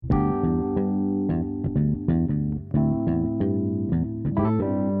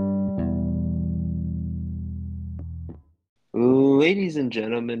Ladies and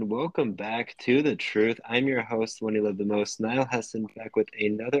gentlemen, welcome back to The Truth. I'm your host, When You Love the Most, Niall Heston, back with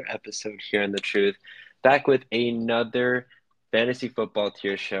another episode here on The Truth, back with another fantasy football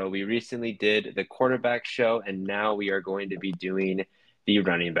tier show. We recently did the quarterback show, and now we are going to be doing the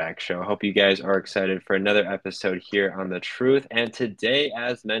running back show. I hope you guys are excited for another episode here on The Truth. And today,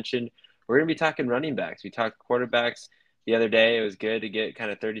 as mentioned, we're going to be talking running backs. We talked quarterbacks the other day. It was good to get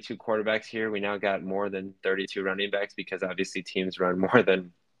kind of 32 quarterbacks here. We now got more than 32 running backs because obviously teams run more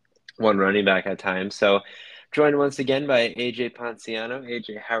than one running back at times. So joined once again by AJ Ponciano.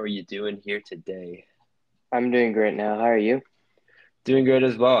 AJ, how are you doing here today? I'm doing great now. How are you? Doing great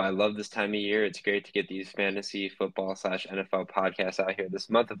as well. I love this time of year. It's great to get these fantasy football slash NFL podcasts out here. This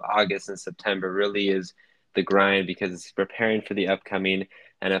month of August and September really is the grind because it's preparing for the upcoming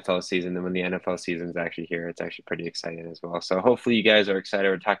NFL season. And when the NFL season is actually here, it's actually pretty exciting as well. So hopefully you guys are excited.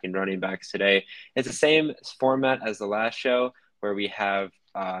 We're talking running backs today. It's the same format as the last show where we have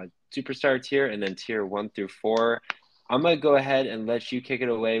superstar tier and then tier 1 through 4. I'm gonna go ahead and let you kick it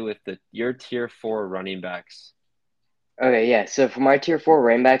away with your tier 4 running backs. Okay, yeah. So for my tier four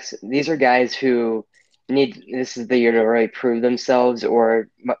running backs, these are guys who need this is the year to really prove themselves, or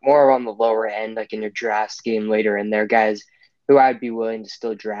more on the lower end, like in your draft scheme later. And they're guys who I'd be willing to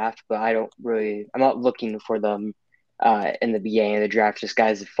still draft, but I'm not looking for them in the beginning of the draft. Just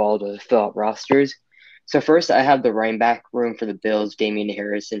guys that fall to fill out rosters. So first, I have the running back room for the Bills: Damian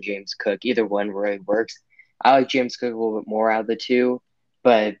Harris and James Cook. Either one really works. I like James Cook a little bit more out of the two.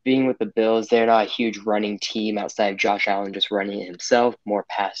 But being with the Bills, they're not a huge running team outside of Josh Allen just running it himself, more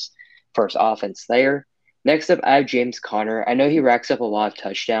pass first offense there. Next up, I have James Conner. I know he racks up a lot of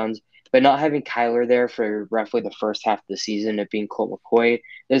touchdowns, but not having Kyler there for roughly the first half of the season, it being Colt McCoy,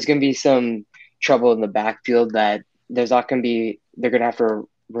 there's going to be some trouble in the backfield that there's not going to be, they're going to have to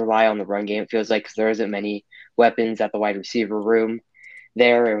rely on the run game, it feels like, because there isn't many weapons at the wide receiver room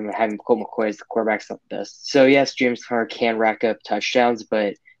there, and having Colt McCoy as the quarterback's not the best. So yes, James Conner can rack up touchdowns,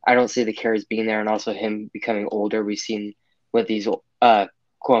 but I don't see the carries being there, and also him becoming older. We've seen what these quote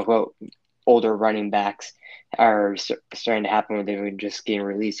unquote older running backs are starting to happen when they're just getting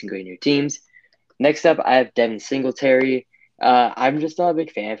released and going to new teams. Next up, I have Devin Singletary. I'm just not a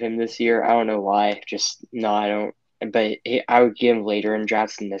big fan of him this year. I don't know why. Just no, I don't. But I would give him later in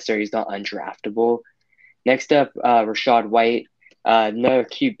drafts than this year. He's not undraftable. Next up, Rashad White. No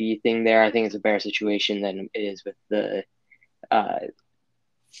QB thing there. I think it's a better situation than it is with the uh,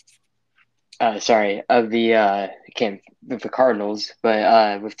 sorry of the can't with the Cardinals,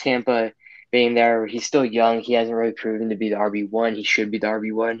 but with Tampa being there, he's still young. He hasn't really proven to be the RB1. He should be the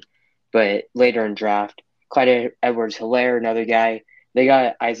RB1, but later in draft, Clyde Edwards-Helaire, another guy. They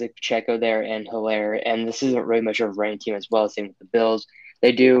got Isaac Pacheco there and Hilaire, and this isn't really much of a running team as well. Same with the Bills.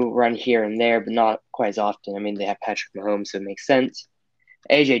 They do run here and there, but not quite as often. I mean, they have Patrick Mahomes, so it makes sense.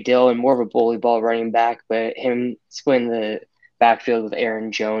 AJ Dillon, more of a bully ball running back, but him splitting the backfield with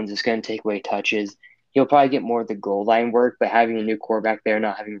Aaron Jones is going to take away touches. He'll probably get more of the goal line work, but having a new quarterback there,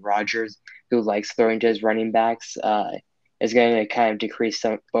 not having Rodgers, who likes throwing to his running backs, is going to kind of decrease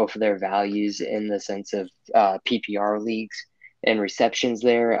both of their values in the sense of PPR leagues and receptions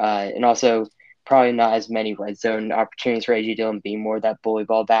there. And also, probably not as many red zone opportunities for AJ Dillon being more of that bully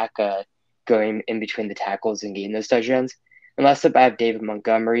ball back, going in between the tackles and getting those touchdowns. Unless I have David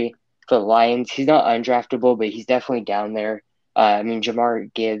Montgomery for the Lions. He's not undraftable, but he's definitely down there. I mean,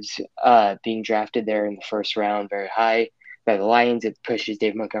 Jamar Gibbs being drafted there in the first round very high by the Lions. It pushes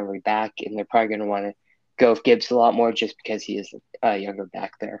David Montgomery back, and they're probably going to want to go with Gibbs a lot more just because he is a younger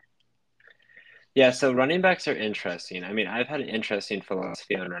back there. Yeah, so running backs are interesting. I mean, I've had an interesting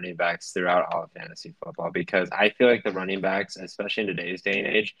philosophy on running backs throughout all of fantasy football because I feel like the running backs, especially in today's day and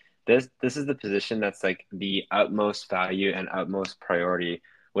age, this is the position that's like the utmost value and utmost priority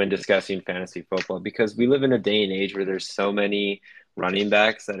when discussing fantasy football because we live in a day and age where there's so many running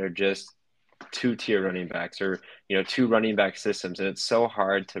backs that are just two-tier running backs or two running back systems, and it's so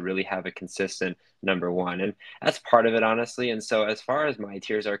hard to really have a consistent number one, and that's part of it, honestly. And so as far as my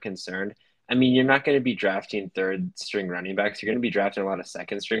tiers are concerned, I mean, you're not going to be drafting third string running backs. You're going to be drafting a lot of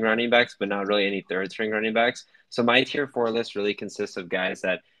second string running backs, but not really any third string running backs. So my tier 4 list really consists of guys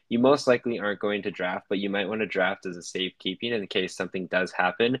that you most likely aren't going to draft, but you might want to draft as a safekeeping in case something does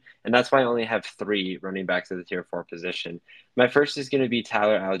happen. And that's why I only have 3 running backs at the tier 4 position. My first is going to be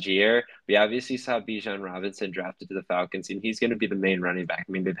Tyler Algier. We obviously saw Bijan Robinson drafted to the Falcons, and he's going to be the main running back.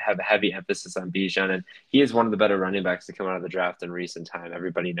 I mean, they have a heavy emphasis on Bijan, and he is one of the better running backs to come out of the draft in recent time.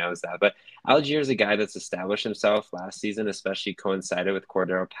 Everybody knows that. But Algier is a guy that's established himself last season, especially coincided with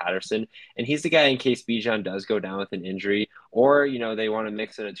Cordero Patterson. And he's the guy in case Bijan does go down with an injury, or, they want to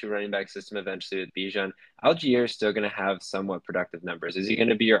mix in a two running back system eventually with Bijan. Algier is still going to have somewhat productive numbers. Is he going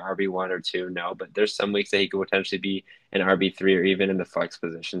to be your RB1 or two? No, but there's some weeks that he could potentially be an RB3 or even in the flex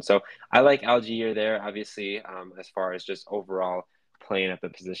position. So I like Algier there, obviously, as far as just overall playing at the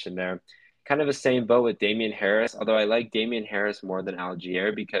position there. Kind of the same boat with Damian Harris, although I like Damian Harris more than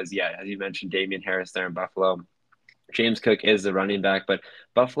Algier because, yeah, as you mentioned, Damian Harris there in Buffalo. James Cook is the running back, but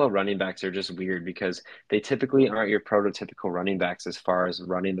Buffalo running backs are just weird because they typically aren't your prototypical running backs as far as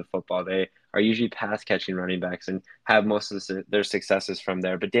running the football. They are usually pass catching running backs and have most of their successes from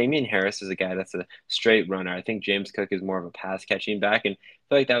there. But Damian Harris is a guy that's a straight runner. I think James Cook is more of a pass catching back. And I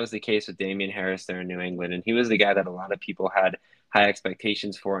feel like that was the case with Damian Harris there in New England. And he was the guy that a lot of people had high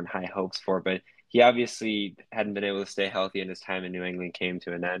expectations for and high hopes for. But he obviously hadn't been able to stay healthy, and his time in New England came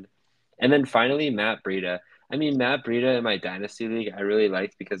to an end. And then finally, Matt Breida. I mean, Matt Breida in my dynasty league, I really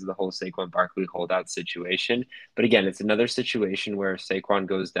liked because of the whole Saquon Barkley holdout situation. But again, it's another situation where Saquon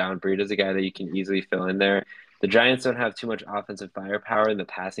goes down. Breida's a guy that you can easily fill in there. The Giants don't have too much offensive firepower in the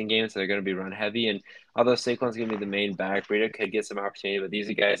passing game, so they're going to be run heavy. And although Saquon's going to be the main back, Breida could get some opportunity. But these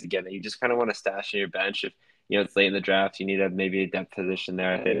are guys again that you just kind of want to stash in your bench if it's late in the draft. You need maybe a depth position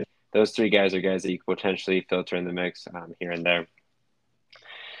there. I think those three guys are guys that you could potentially filter in the mix here and there.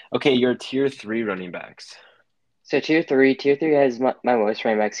 Okay, your tier three running backs. So tier three has my most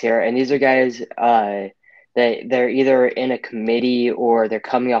running backs here, and these are guys they're either in a committee or they're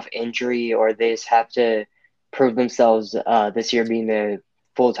coming off injury or they just have to prove themselves this year being the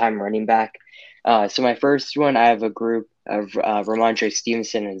full time running back. So my first one, I have a group of Ramondre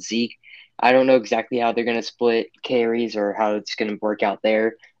Stevenson and Zeke. I don't know exactly how they're going to split carries or how it's going to work out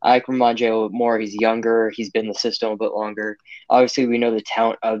there. I like Ramondre a little more. He's younger. He's been in the system a bit longer. Obviously, we know the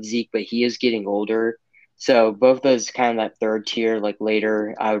talent of Zeke, but he is getting older. So both those kind of that third tier, like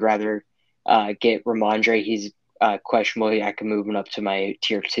later, I would rather get Ramondre. He's questionable. I can move him up to my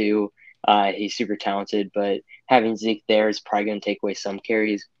tier two. He's super talented, but having Zeke there is probably going to take away some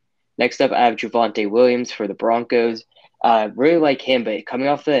carries. Next up, I have Javonte Williams for the Broncos. Really like him, but coming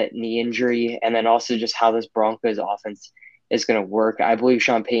off the knee injury and then also just how this Broncos offense is going to work, I believe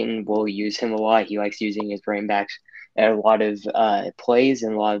Sean Payton will use him a lot. He likes using his running backs at a lot of plays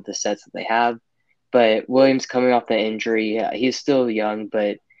and a lot of the sets that they have. But Williams coming off the injury, he's still young,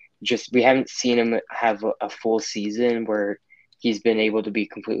 but just we haven't seen him have a full season where he's been able to be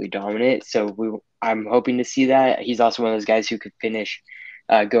completely dominant. So I'm hoping to see that. He's also one of those guys who could finish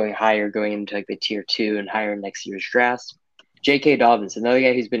going higher, going into like the tier two and higher next year's drafts. J.K. Dobbins, another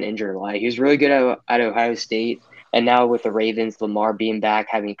guy who's been injured a lot. He was really good at Ohio State, and now with the Ravens, Lamar being back,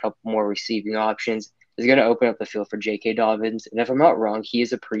 having a couple more receiving options is going to open up the field for J.K. Dobbins. And if I'm not wrong, he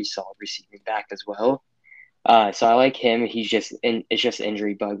is a pretty solid receiving back as well. So I like him. It's just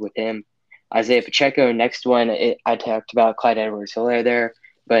injury bug with him. Isaiah Pacheco, next one, I talked about Clyde Edwards-Helaire there,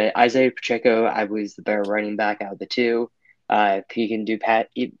 but Isaiah Pacheco, I believe, is the better running back out of the two. He can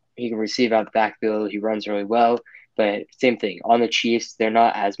he can receive out the backfield. He runs really well, but same thing on the Chiefs. They're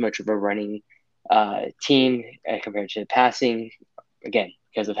not as much of a running team compared to passing. Again,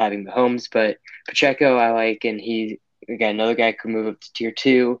 because of having Mahomes, but Pacheco I like, and he again another guy could move up to tier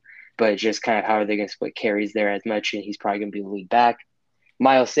two, but just kind of how are they going to split carries there as much, and he's probably going to be the lead back.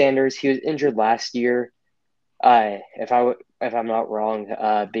 Miles Sanders, he was injured last year. If I'm not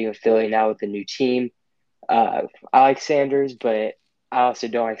wrong, being a Philly now with a new team, I like Sanders, but I also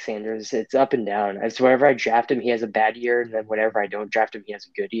don't like Sanders. It's up and down. As whenever I draft him, he has a bad year, and then whenever I don't draft him, he has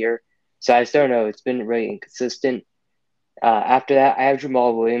a good year. So I just don't know. It's been really inconsistent. After that, I have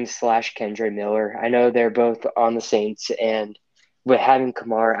Jamal Williams / Kendre Miller. I know they're both on the Saints, and with having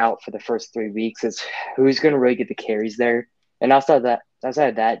Kamara out for the first 3 weeks, it's who's going to really get the carries there. And outside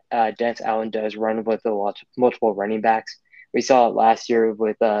of that, Dennis Allen does run with multiple running backs. We saw it last year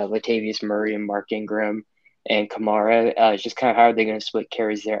with Latavius Murray and Mark Ingram and Kamara. It's just kind of how are they going to split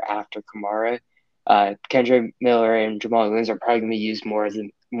carries there after Kamara. Kendre Miller and Jamal Williams are probably going to be used more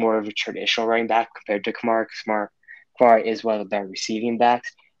of a traditional running back compared to Kamara, because Kamara is one of the better receiving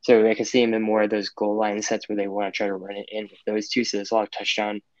backs. So I can see him in more of those goal line sets where they want to try to run it in with those two. So there's a lot of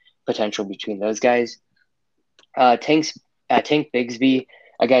touchdown potential between those guys. Tank Bigsby,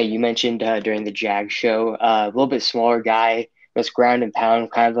 a guy you mentioned during the Jag show, a little bit smaller guy, most ground and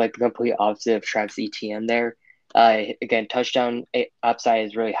pound, kind of like the complete opposite of Travis Etienne there. Again, touchdown upside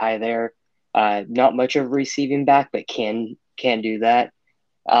is really high there. Not much of a receiving back, but can do that.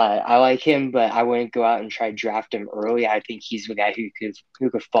 I like him, but I wouldn't go out and try to draft him early. I think he's the guy who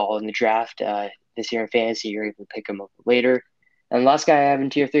could fall in the draft this year in fantasy. You're able to pick him up later. And the last guy I have in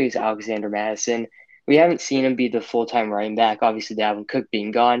tier three is Alexander Madison. We haven't seen him be the full time running back. Obviously, Dalvin Cook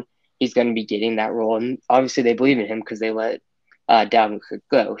being gone, he's going to be getting that role, and obviously they believe in him because they let Dalvin Cook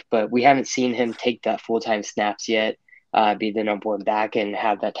go. But we haven't seen him take that full time snaps yet, be the number one back, and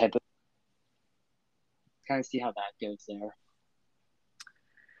have that type of kind of see how that goes there.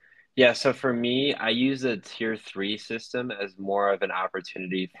 Yeah, so for me, I use a tier three system as more of an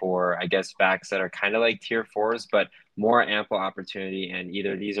opportunity for, I guess, backs that are kind of like tier fours, but more ample opportunity. And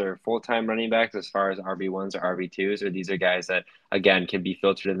either these are full-time running backs as far as RB1s or RB2s, or these are guys that, again, can be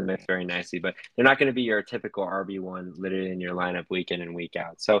filtered in the mix very nicely, but they're not going to be your typical RB1 literally in your lineup week in and week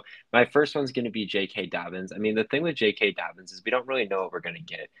out. So my first one's going to be J.K. Dobbins. I mean, the thing with J.K. Dobbins is we don't really know what we're going to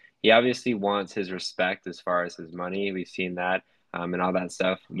get. He obviously wants his respect as far as his money. We've seen that and all that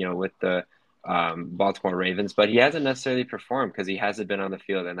stuff, with the Baltimore Ravens, but he hasn't necessarily performed because he hasn't been on the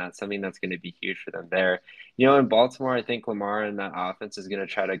field, and that's something that's going to be huge for them there. In Baltimore, I think Lamar and that offense is going to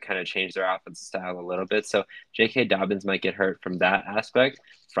try to kind of change their offensive style a little bit. So J.K. Dobbins might get hurt from that aspect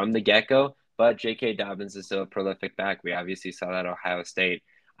from the get-go, but J.K. Dobbins is still a prolific back. We obviously saw that at Ohio State.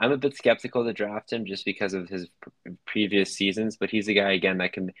 I'm a bit skeptical to draft him just because of his previous seasons, but he's a guy again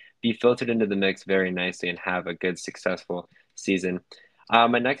that can be filtered into the mix very nicely and have a good, successful season.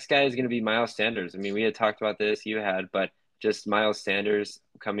 My next guy is going to be Miles Sanders. I mean, we had talked about this, you had, but just Miles Sanders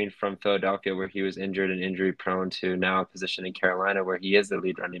coming from Philadelphia, where he was injured and injury prone, to now a position in Carolina where he is the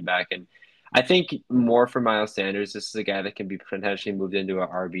lead running back. And I think more for Miles Sanders, this is a guy that can be potentially moved into a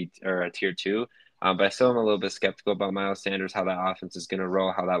RB or a tier two. But I still am a little bit skeptical about Miles Sanders, how that offense is going to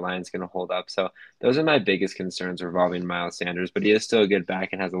roll, how that line is going to hold up. So those are my biggest concerns revolving Miles Sanders, but he is still a good back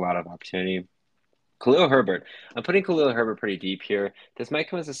and has a lot of opportunity. Khalil Herbert. I'm putting Khalil Herbert pretty deep here. This might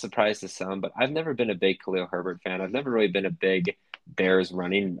come as a surprise to some, but I've never been a big Khalil Herbert fan. I've never really been a big Bears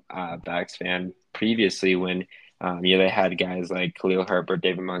running backs fan previously when they had guys like Khalil Herbert,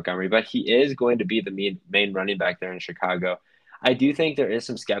 David Montgomery, but he is going to be the main running back there in Chicago. I do think there is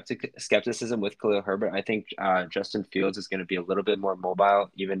some skepticism with Khalil Herbert. I think Justin Fields is going to be a little bit more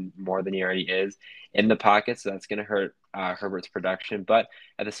mobile, even more than he already is in the pocket, so that's going to hurt Herbert's production. But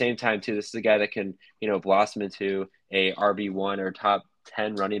at the same time, too, this is a guy that can blossom into a RB1 or top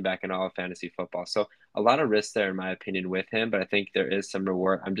 10 running back in all of fantasy football. So a lot of risk there, in my opinion, with him, but I think there is some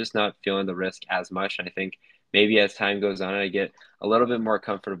reward. I'm just not feeling the risk as much. And I think maybe as time goes on, I get a little bit more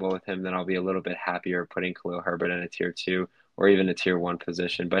comfortable with him, then I'll be a little bit happier putting Khalil Herbert in a tier two or even a tier one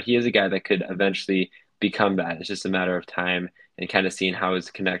position. But he is a guy that could eventually become that. It's just a matter of time and kind of seeing how his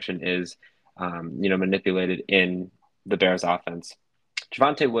connection is, manipulated in the Bears offense.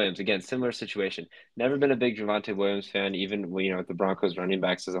 Javonte Williams, again, similar situation. Never been a big Javonte Williams fan, even with the Broncos running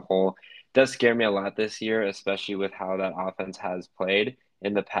backs as a whole. It does scare me a lot this year, especially with how that offense has played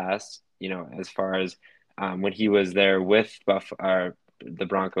in the past, as far as when he was there with the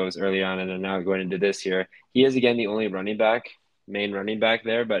Broncos early on and then now going into this year. He is, again, the only main running back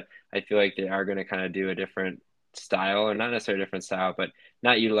there, but I feel like they are going to kind of do a different style, or not necessarily a different style, but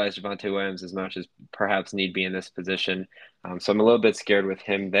not utilize Javonte Williams as much as perhaps need be in this position. So I'm a little bit scared with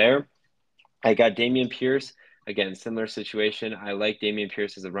him there. I got Dameon Pierce. Again, similar situation. I like Dameon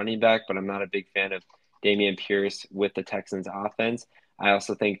Pierce as a running back, but I'm not a big fan of Dameon Pierce with the Texans offense. I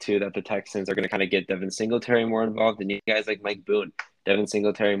also think, too, that the Texans are going to kind of get Devin Singletary more involved and need guys like Mike Boone. Devin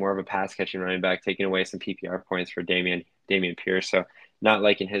Singletary, more of a pass catching running back, taking away some PPR points for Dameon Pierce. So not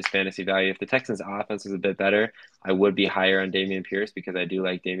liking his fantasy value. If the Texans offense is a bit better, I would be higher on Dameon Pierce because I do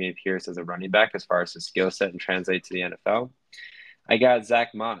like Dameon Pierce as a running back as far as his skill set and translate to the NFL. I got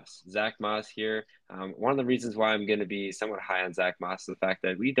Zach Moss. Zach Moss here. One of the reasons why I'm going to be somewhat high on Zach Moss is the fact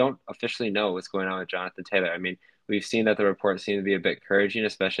that we don't officially know what's going on with Jonathan Taylor. I mean, we've seen that the reports seem to be a bit encouraging,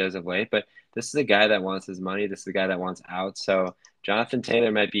 especially as of late, but this is a guy that wants his money. This is a guy that wants out. So Jonathan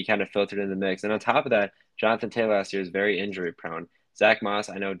Taylor might be kind of filtered in the mix. And on top of that, Jonathan Taylor last year is very injury prone. Zach Moss,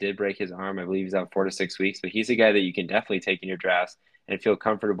 I know, did break his arm. I believe he's out 4 to 6 weeks, but he's a guy that you can definitely take in your drafts and feel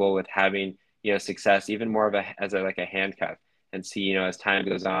comfortable with having, success, even more of like a handcuff, and see, as time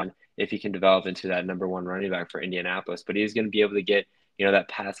goes on, if he can develop into that number one running back for Indianapolis. But he's going to be able to get, that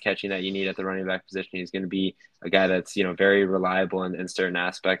pass catching that you need at the running back position. He's going to be a guy that's, very reliable in certain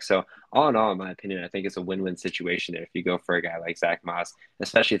aspects. So all in all, in my opinion, I think it's a win-win situation there if you go for a guy like Zach Moss,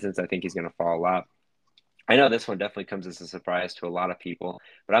 especially since I think he's going to fall a lot. I know this one definitely comes as a surprise to a lot of people,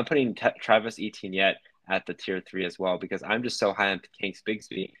 but I'm putting Travis Etienne at the tier three as well because I'm just so high on Tank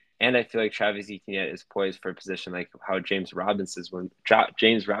Bigsby. And I feel like Travis Etienne is poised for a position like how James Robinson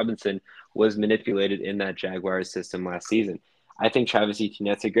was manipulated in that Jaguars system last season. I think Travis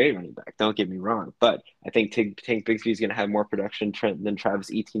Etienne's a great running back. Don't get me wrong, but I think Tank Bigsby is going to have more production than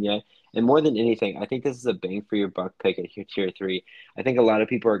Travis Etienne. And more than anything, I think this is a bang for your buck pick at tier three. I think a lot of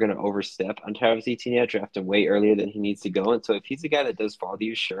people are going to overstep on Travis Etienne, draft him way earlier than he needs to go. And so if he's a guy that does fall to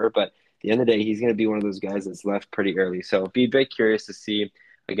you, sure. But at the end of the day, he's going to be one of those guys that's left pretty early. So be a bit curious to see,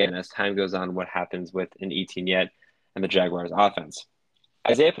 again, as time goes on, what happens with an Etienne and the Jaguars offense.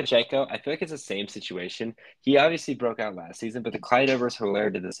 Isaiah Pacheco, I feel like it's the same situation. He obviously broke out last season, but the Clyde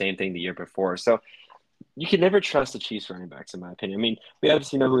Edwards-Helaire did the same thing the year before. So you can never trust the Chiefs running backs, in my opinion. I mean, we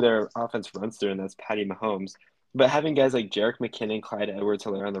obviously know who their offense runs through, and that's Patty Mahomes. But having guys like Jerick McKinnon, Clyde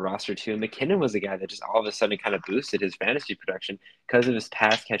Edwards-Helaire on the roster too, McKinnon was a guy that just all of a sudden kind of boosted his fantasy production because of his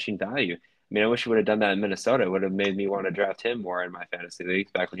pass catching value. I mean, I wish he would have done that in Minnesota. It would have made me want to draft him more in my fantasy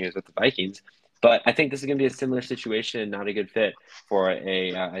leagues back when he was with the Vikings. But I think this is going to be a similar situation and not a good fit for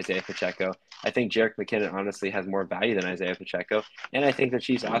a Isaiah Pacheco. I think Jerick McKinnon honestly has more value than Isaiah Pacheco. And I think the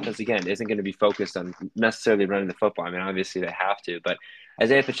Chiefs offense, again, isn't going to be focused on necessarily running the football. I mean, obviously they have to, but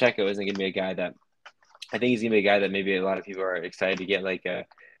Isaiah Pacheco isn't going to be a guy that I think he's going to be a guy that maybe a lot of people are excited to get, like a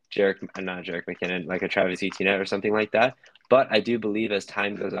not Jerick McKinnon, like a Travis Etienne or something like that. But I do believe as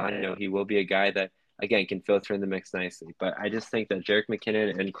time goes on, he will be a guy that, again, can filter in the mix nicely. But I just think that Jerick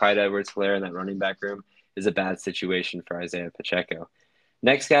McKinnon and Clyde Edwards-Helaire in that running back room is a bad situation for Isaiah Pacheco.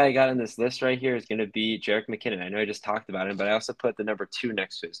 Next guy I got on this list right here is going to be Jerick McKinnon. I know I just talked about him, but I also put the number 2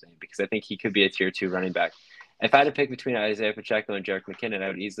 next to his name because I think he could be a tier 2 running back. If I had to pick between Isaiah Pacheco and Jerick McKinnon, I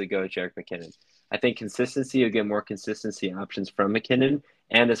would easily go with Jerick McKinnon. I think consistency, you'll get more consistency options from McKinnon,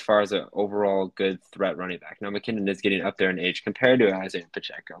 and as far as an overall good threat running back. Now, McKinnon is getting up there in age compared to Isaiah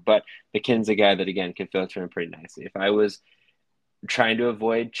Pacheco, but McKinnon's a guy that, again, can filter in pretty nicely. If I was trying to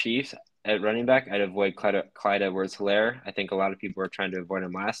avoid Chiefs at running back, I'd avoid Clyde Edwards-Helaire. I think a lot of people were trying to avoid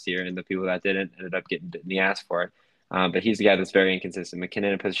him last year, and the people that didn't ended up getting bit in the ass for it. But he's a guy that's very inconsistent.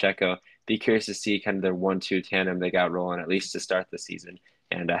 McKinnon and Pacheco, be curious to see kind of their 1-2 tandem they got rolling, at least to start the season,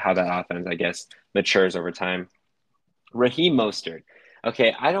 and how that offense, I guess, matures over time. Raheem Mostert.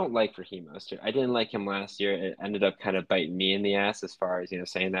 Okay, I don't like Raheem Mostert. I didn't like him last year. It ended up kind of biting me in the ass as far as,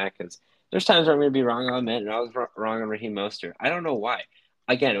 saying that, because there's times where I'm going to be wrong on it, and I was wrong on Raheem Mostert. I don't know why.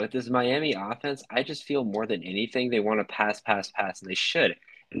 Again, with this Miami offense, I just feel more than anything they want to pass, and they should.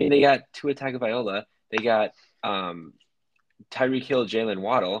 I mean, they got Tua Tagovailoa. They got Tyreek Hill, Jalen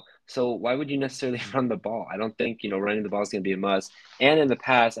Waddle. So why would you necessarily run the ball? I don't think, running the ball is going to be a must. And in the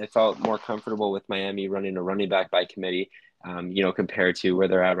past, I felt more comfortable with Miami running a running back by committee, compared to where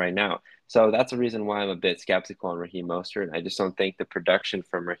they're at right now. So that's the reason why I'm a bit skeptical on Raheem Mostert. I just don't think the production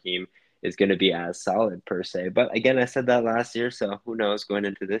from Raheem is going to be as solid per se. But again, I said that last year, so who knows going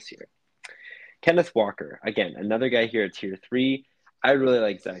into this year. Kenneth Walker, again, another guy here at tier 3. I really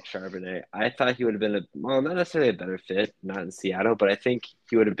like Zach Charbonnet. I thought he would have been not necessarily a better fit, not in Seattle, but I think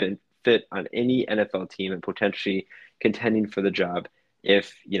he would have been fit on any NFL team and potentially contending for the job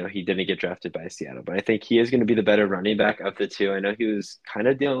if, he didn't get drafted by Seattle. But I think he is going to be the better running back of the two. I know he was kind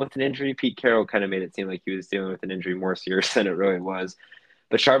of dealing with an injury. Pete Carroll kind of made it seem like he was dealing with an injury more serious than it really was.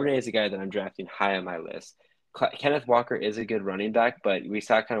 But Charbonnet is a guy that I'm drafting high on my list. Kenneth Walker is a good running back, but we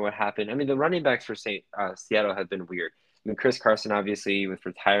saw kind of what happened. I mean, the running backs for Seattle have been weird. I mean, Chris Carson, obviously, with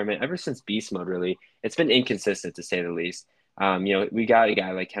retirement, ever since beast mode, really, it's been inconsistent to say the least. We got a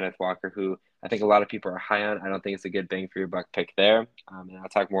guy like Kenneth Walker, who I think a lot of people are high on. I don't think it's a good bang for your buck pick there. And I'll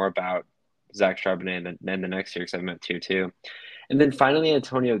talk more about Zach Charbonnet and then the next year because I meant to too. And then finally,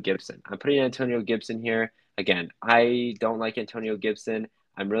 Antonio Gibson. I'm putting Antonio Gibson here. Again, I don't like Antonio Gibson.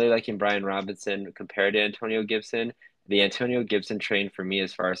 I'm really liking Brian Robinson compared to Antonio Gibson. The Antonio Gibson train for me,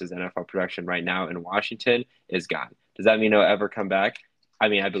 as far as his NFL production right now in Washington, is gone. Does that mean he'll ever come back? I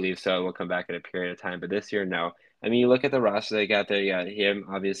mean, I believe so. It will come back at a period of time, but this year, no. I mean, you look at the roster they got there. You got him,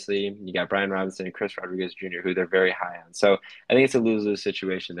 obviously. You got Brian Robinson and Chris Rodriguez Jr., who they're very high on. So I think it's a lose-lose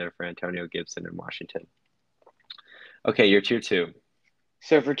situation there for Antonio Gibson in Washington. Okay, you're tier 2.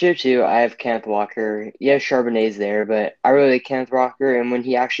 So for tier 2, I have Kenneth Walker. Yeah, Charbonnet's there, but I really like Kenneth Walker. And when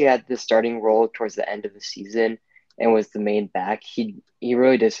he actually had the starting role towards the end of the season and was the main back, he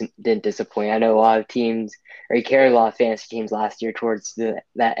really didn't disappoint. I know a lot of teams, or he carried a lot of fantasy teams last year towards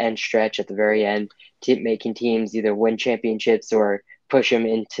that end stretch at the very end, making teams either win championships or push him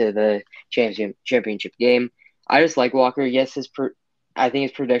into the championship game. I just like Walker. Yes, I think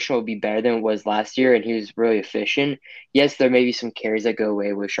his production will be better than it was last year, and he was really efficient. Yes, there may be some carries that go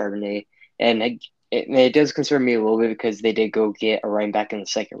away with Charbonnet, and it does concern me a little bit because they did go get a running back in the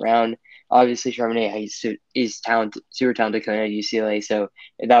second round. Obviously, Charbonnet is talented, super talented coming out of UCLA. So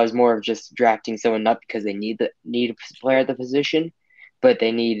that was more of just drafting someone up because they need a player at the position, but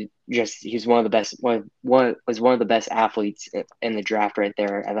they need just he's one of the best one was one of the best athletes in the draft right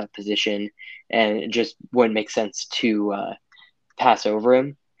there at that position, and it just wouldn't make sense to pass over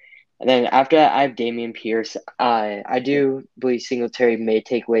him. And then after that, I have Damian Pierce. I do believe Singletary may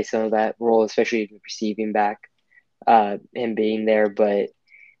take away some of that role, especially receiving back, him being there. But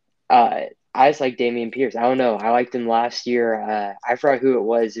uh, I just like Damian Pierce. I don't know. I liked him last year. I forgot who it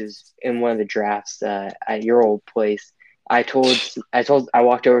was. It was in one of the drafts at your old place. I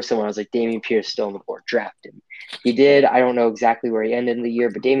walked over to someone. I was like, Damian Pierce still on the board. Draft him. He did. I don't know exactly where he ended in the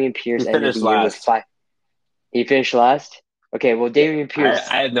year, but Damian He Pierce ended the finished year with last. five. He finished last. Okay, well, Yeah, Damian I Pierce.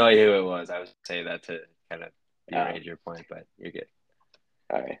 I had no idea who it was. I was saying that to kind of Uh, erase your point, but you're good.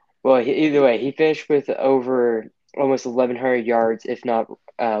 All right. Well, either way, he finished with over almost 1,100 yards, if not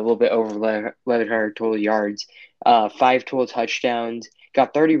a little bit over 1,100 total yards, five total touchdowns,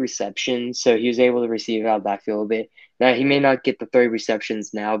 got 30 receptions, so he was able to receive out of the backfield a little bit. Now, he may not get the 30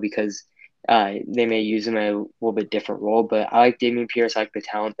 receptions now because they may use him in a little bit different role, but I like Damian Pierce, I like the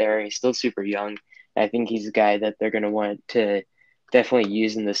talent there. He's still super young. I think he's a guy that they're going to want to definitely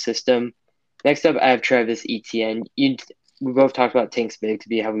use in the system. Next up, I have Travis Etienne. We both talked about Tank Big to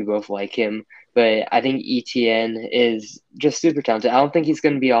be how we both like him, but I think ETN is just super talented. I don't think he's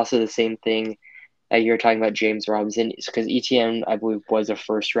going to be also the same thing that you're talking about James Robinson, because ETN I believe was a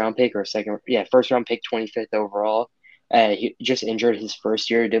first round pick or second, yeah, first round pick, 25th overall. He just injured his first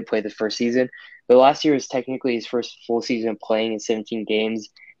year, didn't play the first season, but last year was technically his first full season playing in 17 games.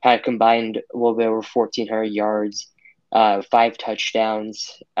 Had combined a little bit over 1,400 yards, five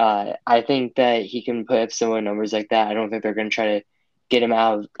touchdowns. I think that he can put up similar numbers like that. I don't think they're going to try to get him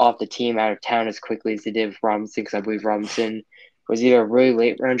off the team out of town as quickly as they did with Robinson, because I believe Robinson was either a really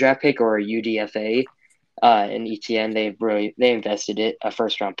late round draft pick or a UDFA. In ETN, they invested a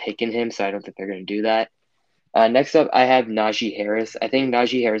first round pick in him, so I don't think they're going to do that. Next up, I have Najee Harris. I think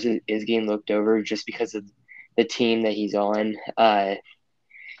Najee Harris is getting looked over just because of the team that he's on.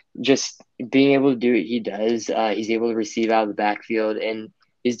 Just being able to do what he does. He's able to receive out of the backfield, and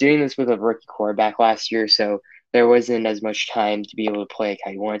he's doing this with a rookie quarterback last year, so there wasn't as much time to be able to play like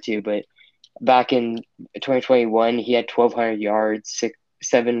how he wanted to. But back in 2021, he had 1,200 yards,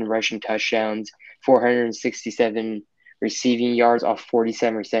 seven rushing touchdowns, 467 receiving yards off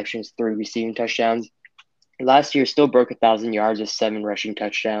 47 receptions, three receiving touchdowns. Last year, still broke 1,000 yards with seven rushing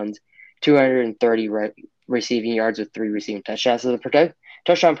touchdowns, 230 receiving yards with three receiving touchdowns. So the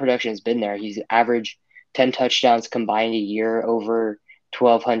touchdown production has been there. He's averaged 10 touchdowns combined a year, over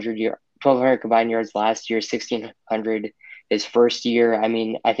 1,200 combined yards last year, 1,600 his first year. I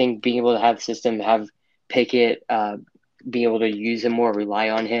mean, I think being able to have the system, have Pickett, be able to use him more, rely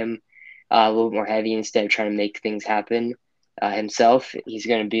on him a little more heavy instead of trying to make things happen himself. Najee's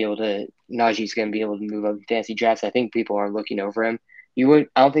going to be able to move up in fantasy drafts. I think people are looking over him. I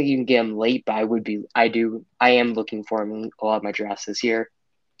don't think you can get him late, but I am looking for him in a lot of my drafts this year.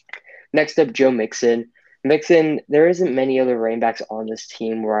 Next up, Joe Mixon. Mixon, there isn't many other running backs on this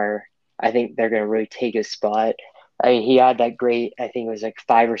team where I think they're going to really take his spot. I mean, he had that great, I think it was like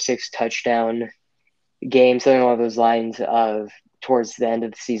 5 or 6 touchdown game, something along those lines of towards the end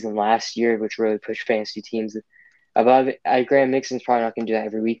of the season last year, which really pushed fantasy teams above. Graham Mixon's probably not going to do that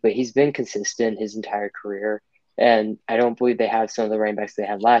every week, but he's been consistent his entire career. And I don't believe they have some of the running backs they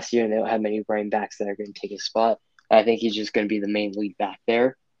had last year, and they don't have many running backs that are going to take his spot. I think he's just going to be the main lead back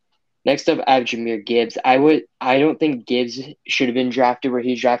there. Next up, I have Jahmyr Gibbs. I don't think Gibbs should have been drafted where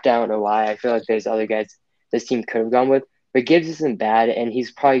he's drafted. I don't know why. I feel like there's other guys this team could have gone with, but Gibbs isn't bad, and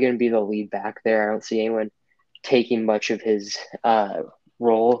he's probably going to be the lead back there. I don't see anyone taking much of his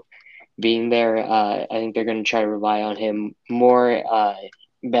role being there. I think they're going to try to rely on him more,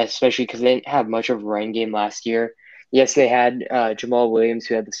 especially because they didn't have much of a running game last year. Yes, they had Jamal Williams,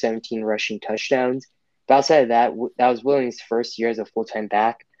 who had the 17 rushing touchdowns. But outside of that, that was Williams' first year as a full-time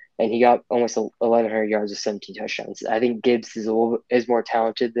back, and he got almost 1,100 yards with 17 touchdowns. I think Gibbs is more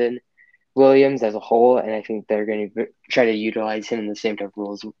talented than Williams as a whole, and I think they're going to try to utilize him in the same type of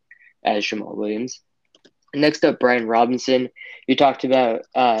roles as Jamal Williams. Next up, Brian Robinson. You talked about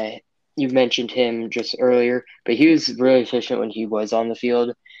you mentioned him just earlier, but he was really efficient when he was on the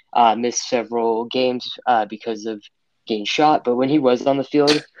field. Missed several games because of getting shot, but when he was on the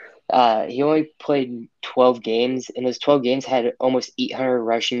field, he only played 12 games. In those 12 games, had almost 800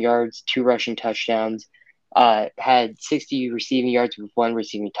 rushing yards, two rushing touchdowns, had 60 receiving yards with one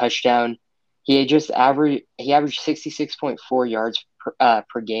receiving touchdown. He averaged 66.4 yards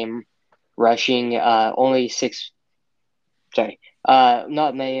per game rushing, only six, sorry,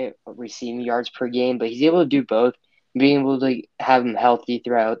 not many receiving yards per game, but he's able to do both. Being able to have him healthy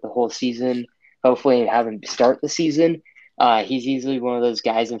throughout the whole season, hopefully, and have him start the season. He's easily one of those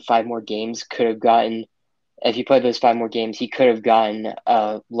guys in five more games could have gotten, if he played those five more games, he could have gotten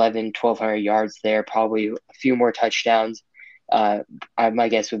 11, 1,200 yards there, probably a few more touchdowns. My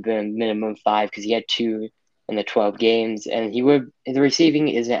guess would have been a minimum five because he had two in the 12 games, and the receiving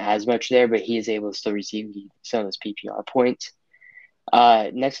isn't as much there, but he is able to still receive some of those PPR points.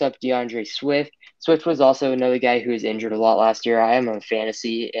 Next up, DeAndre Swift. Swift was also another guy who was injured a lot last year. I am on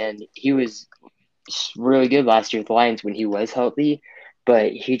fantasy, and he was really good last year with the Lions when he was healthy,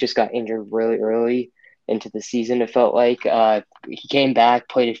 but he just got injured really early into the season. It felt like he came back,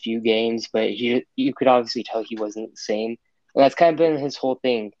 played a few games, but you could obviously tell he wasn't the same. And that's kind of been his whole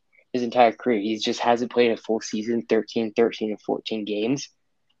thing, his entire career. He just hasn't played a full season, 13, 13, and 14 games.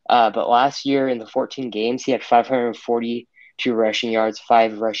 But last year in the 14 games, he had 542 rushing yards,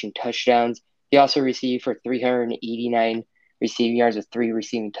 five rushing touchdowns. He also received for 389 receiving yards with three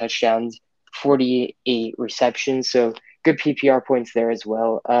receiving touchdowns, 48 receptions. So good PPR points there as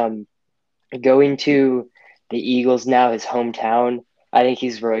well. Going to the Eagles now, his hometown, I think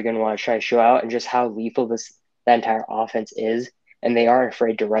he's really going to want to try to show out and just how lethal that entire offense is. And they aren't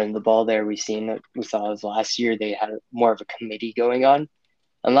afraid to run the ball there. We saw this last year. They had more of a committee going on.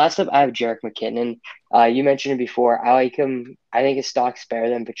 And last up, I have Jerick McKinnon. You mentioned it before. I like him. I think his stock's better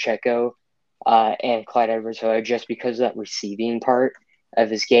than Pacheco and Clyde Edwards-Helaire just because of that receiving part of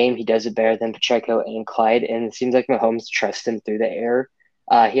his game. He does it better than Pacheco and Clyde, and it seems like Mahomes trusts him through the air.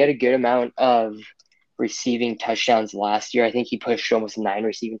 He had a good amount of receiving touchdowns last year. I think he pushed almost 9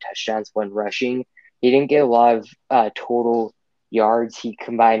 receiving touchdowns when rushing. He didn't get a lot of total yards. He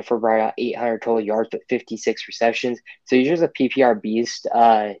combined for about 800 total yards, but 56 receptions. So he's just a PPR beast.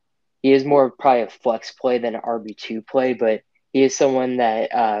 He is more probably a flex play than an RB2 play, but he is someone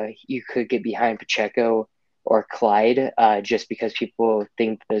that you could get behind Pacheco or Clyde just because people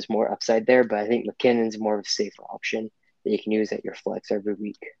think there's more upside there. But I think McKinnon's more of a safer option that you can use at your flex every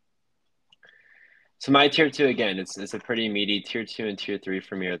week. So my tier two again, it's a pretty meaty tier two and tier three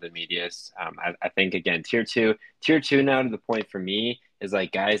for me are the meatiest. I think again tier two now to the point for me is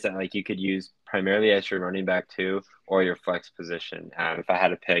like guys that like you could use primarily as your running back two or your flex position. If I had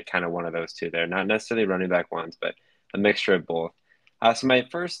to pick kind of one of those two, they're not necessarily running back ones, but a mixture of both. So my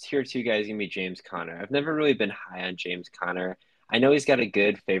first tier two guy is gonna be James Conner. I've never really been high on James Conner. I know he's got a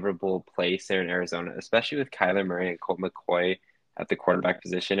good favorable place there in Arizona, especially with Kyler Murray and Colt McCoy at the quarterback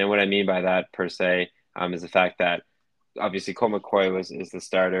position. And what I mean by that per se is the fact that obviously Colt McCoy is the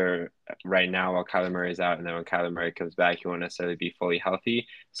starter right now while Kyler Murray is out, and then when Kyler Murray comes back, he won't necessarily be fully healthy.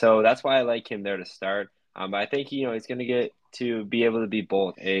 So that's why I like him there to start. But I think he's going to get to be able to be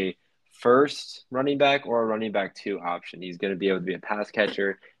both a first running back or a running back two option. He's going to be able to be a pass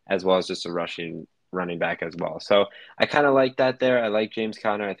catcher as well as just a rushing running back as well. So I kind of like that there. I like James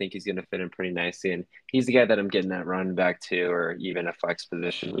Conner. I think he's going to fit in pretty nicely, and he's the guy that I'm getting that running back to, or even a flex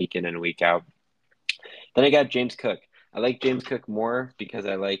position week in and week out. Then I got James Cook. I like James Cook more because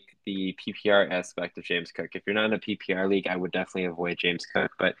I like the PPR aspect of James Cook. If you're not in a PPR league, I would definitely avoid James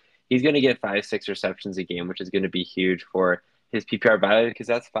Cook, but he's going to get 5, 6 receptions a game, which is going to be huge for his PPR value because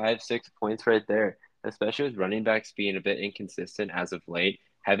that's 5, 6 points right there, especially with running backs being a bit inconsistent as of late.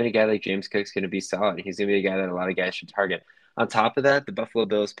 Having a guy like James Cook's going to be solid. He's going to be a guy that a lot of guys should target. On top of that, the Buffalo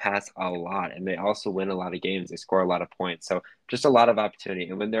Bills pass a lot, and they also win a lot of games. They score a lot of points. So just a lot of opportunity.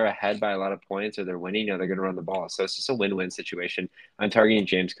 And when they're ahead by a lot of points or they're winning, they're going to run the ball. So it's just a win-win situation. I'm targeting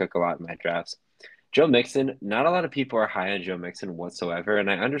James Cook a lot in my drafts. Joe Mixon, not a lot of people are high on Joe Mixon whatsoever, and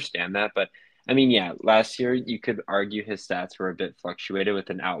I understand that. But I mean, yeah, last year you could argue his stats were a bit fluctuated with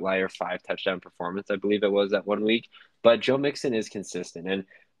an outlier 5 touchdown performance, I believe it was that one week. But Joe Mixon is consistent. And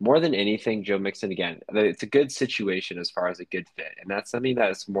more than anything, Joe Mixon, again, it's a good situation as far as a good fit. And that's something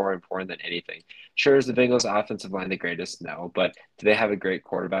that is more important than anything. Sure, is the Bengals offensive line the greatest? No. But do they have a great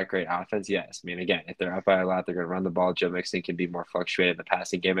quarterback, great offense? Yes. I mean, again, if they're up by a lot, they're going to run the ball. Joe Mixon can be more fluctuated in the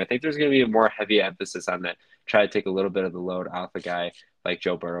passing game. I think there's going to be a more heavy emphasis on that. Try to take a little bit of the load off a guy like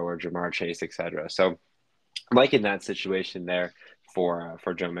Joe Burrow or Jamar Chase, etc. So I'm liking that situation there for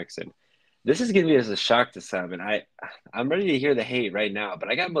Joe Mixon. This is going to be as a shock to some, and I'm ready to hear the hate right now.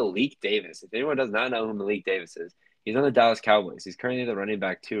 But I got Malik Davis. If anyone does not know who Malik Davis is, he's on the Dallas Cowboys. He's currently the running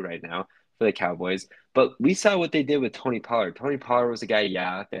back two right now for the Cowboys. But we saw what they did with Tony Pollard. Tony Pollard was a guy,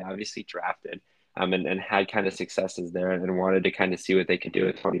 yeah, they obviously drafted, and had kind of successes there, and wanted to kind of see what they could do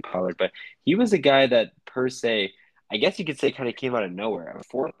with Tony Pollard. But he was a guy that per se, I guess you could say, kind of came out of nowhere. A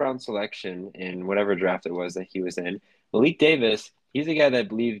fourth round selection in whatever draft it was that he was in. Malik Davis he's a guy that I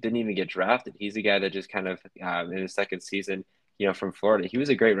believe didn't even get drafted. He's a guy that just kind of in his second season, from Florida. He was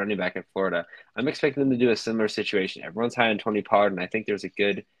a great running back in Florida. I'm expecting them to do a similar situation. Everyone's high on Tony Pollard, and I think there's a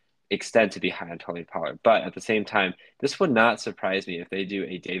good extent to be high on Tony Pollard. But at the same time, this would not surprise me if they do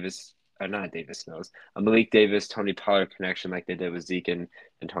a Davis, or not a Davis Mills, a Malik Davis, Tony Pollard connection like they did with Zeke and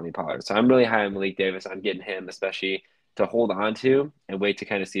Tony Pollard. So I'm really high on Malik Davis. I'm getting him, especially to hold on to and wait to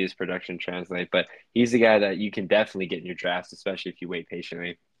kind of see his production translate. But he's the guy that you can definitely get in your drafts, especially if you wait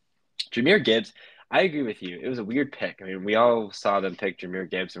patiently. Jahmyr Gibbs, I agree with you. It was a weird pick. I mean, we all saw them pick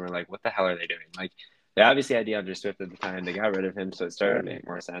Jahmyr Gibbs and we're like, what the hell are they doing? Like, they obviously had DeAndre Swift at the time. They got rid of him, so it started to make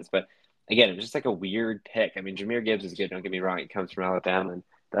more sense. But again, it was just like a weird pick. I mean, Jahmyr Gibbs is good. Don't get me wrong. He comes from Alabama, and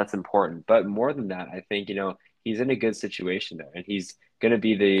that's important. But more than that, I think, he's in a good situation there. And he's going to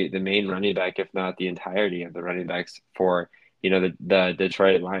be the main running back, if not the entirety of the running backs for, the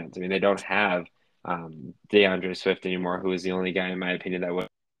Detroit Lions. I mean, they don't have DeAndre Swift anymore, who is the only guy, in my opinion, that would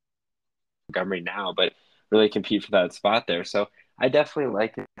Montgomery now, but really compete for that spot there. So I definitely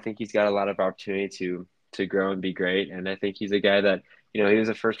like it. I think he's got a lot of opportunity to grow and be great. And I think he's a guy that, he was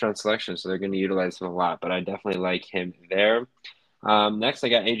a first round selection, so they're going to utilize him a lot. But I definitely like him there. Next, I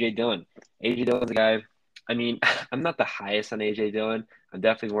got AJ Dillon. AJ Dillon's a guy. I mean, I'm not the highest on AJ Dillon. I'm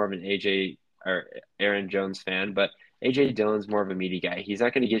definitely more of an AJ or Aaron Jones fan, but AJ Dillon's more of a meaty guy. He's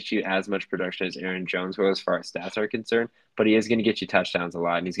not going to get you as much production as Aaron Jones will as far as stats are concerned, but he is going to get you touchdowns a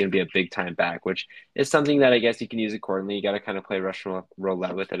lot, and he's going to be a big time back, which is something that I guess you can use accordingly. You got to kind of play Russian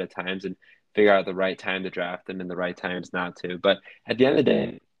roulette with it at times and figure out the right time to draft them and the right times not to. But at the end of the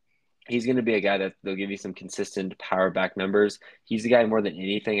day, he's going to be a guy that they'll give you some consistent power back numbers. He's the guy more than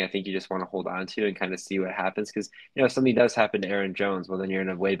anything I think you just want to hold on to and kind of see what happens because, if something does happen to Aaron Jones, well, then you're in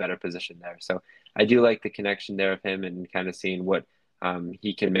a way better position there. So I do like the connection there of him and kind of seeing what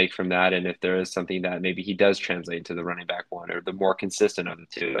he can make from that. And if there is something that maybe he does translate into the running back one or the more consistent of the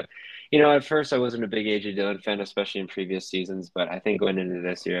two. But, at first I wasn't a big A.J. Dillon fan, especially in previous seasons, but I think going into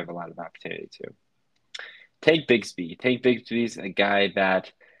this year, I have a lot of opportunity too. Tank Bigsby. Tank Bigsby's a guy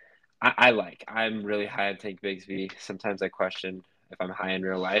that I like. I'm really high on Tank Bigsby. Sometimes I question if I'm high in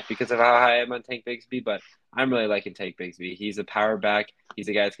real life because of how high I'm on Tank Bigsby, but I'm really liking Tank Bigsby. He's a power back. He's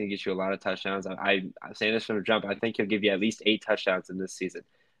a guy that's going to get you a lot of touchdowns. I'm saying this from the jump. I think he'll give you at least 8 touchdowns in this season.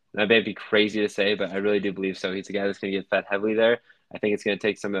 That may be crazy to say, but I really do believe so. He's a guy that's going to get fed heavily there. I think it's going to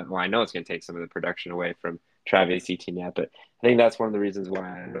take I know it's going to take some of the production away from Travis Etienne, but I think that's one of the reasons why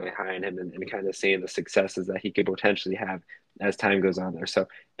I'm really high on him and kind of seeing the successes that he could potentially have as time goes on there. So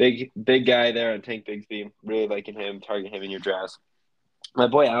big guy there on Tank Bigsby. Really liking him. Target him in your drafts. My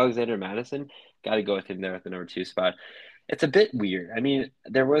boy Alexander Madison. Got to go with him there at the number 2 spot. It's a bit weird. I mean,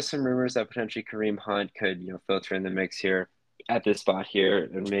 there was some rumors that potentially Kareem Hunt could, filter in the mix here at this spot here,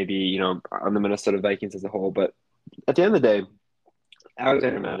 and maybe, on the Minnesota Vikings as a whole. But at the end of the day,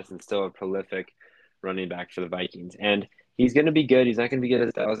 Alexander Madison's still a prolific running back for the Vikings, and he's going to be good. He's not going to be good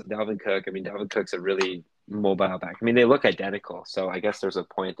as Dalvin Cook. I mean, Dalvin Cook's a really mobile back. I mean, they look identical, so I guess there's a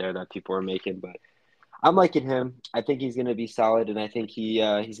point there that people are making. But I'm liking him. I think he's going to be solid, and I think he's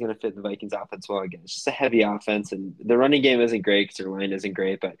going to fit the Vikings offense well. Again, it's just a heavy offense, and the running game isn't great because their line isn't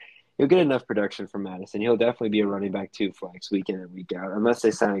great, but he'll get enough production from Madison. He'll definitely be a running back 2 flex week in and week out, unless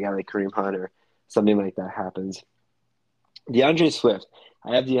they sign a guy like Kareem Hunt or something like that happens. DeAndre Swift.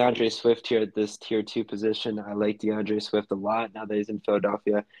 I have DeAndre Swift here at this tier 2 position. I like DeAndre Swift a lot now that he's in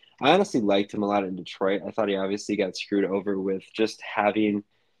Philadelphia. I honestly liked him a lot in Detroit. I thought he obviously got screwed over with just having,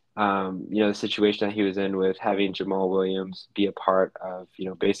 the situation that he was in with having Jamal Williams be a part of,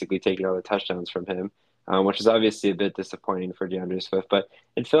 basically taking all the touchdowns from him, which is obviously a bit disappointing for DeAndre Swift. But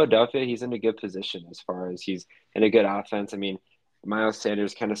in Philadelphia, he's in a good position as far as he's in a good offense. I mean, Miles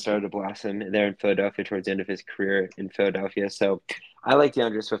Sanders kind of started to blossom there in Philadelphia towards the end of his career in Philadelphia. So I like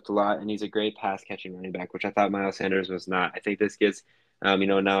DeAndre Swift a lot, and he's a great pass catching running back, which I thought Miles Sanders was not. I think this gives, now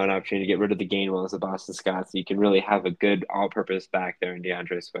an opportunity to get rid of the Gainwells, the Boston Scotts, so you can really have a good all purpose back there in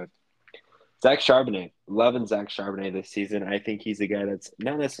DeAndre Swift. Zach Charbonnet, loving Zach Charbonnet this season. I think he's a guy that's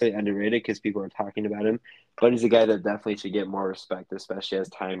not necessarily underrated because people are talking about him, but he's a guy that definitely should get more respect, especially as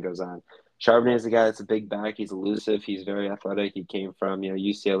time goes on. Charbonnet is a guy that's a big back. He's elusive. He's very athletic. He came from,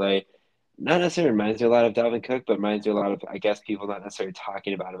 UCLA. Not necessarily reminds me a lot of Dalvin Cook, but reminds me a lot of, I guess, people not necessarily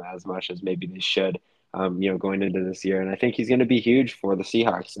talking about him as much as maybe they should, going into this year. And I think he's going to be huge for the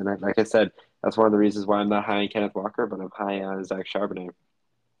Seahawks. And like I said, that's one of the reasons why I'm not high on Kenneth Walker, but I'm high on Zach Charbonnet.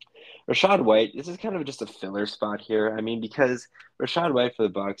 Rachaad White, this is kind of just a filler spot here. I mean, because Rachaad White for the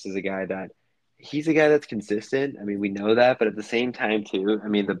Bucks is a guy that he's a guy that's consistent. I mean, we know that, but at the same time, too, I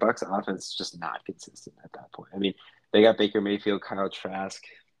mean, the Bucks offense is just not consistent at that point. I mean, they got Baker Mayfield, Kyle Trask,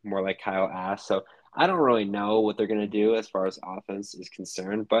 more like Kyle Ass. So I don't really know what they're going to do as far as offense is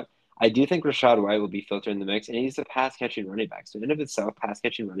concerned, but I do think Rashad White will be filtered in the mix, and he's a pass catching running back. So, in and of itself, pass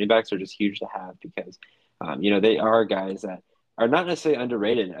catching running backs are just huge to have because, they are guys that are not necessarily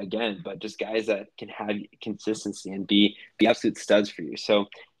underrated again, but just guys that can have consistency and be absolute studs for you. So,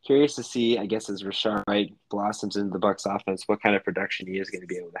 curious to see, I guess, as Rashad White blossoms into the Bucks offense, what kind of production he is going to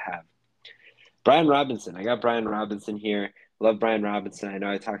be able to have. Brian Robinson. I got Brian Robinson here. Love Brian Robinson. I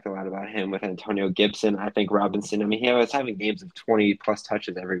know I talked a lot about him with Antonio Gibson. I think Robinson, I mean, he was having games of 20 plus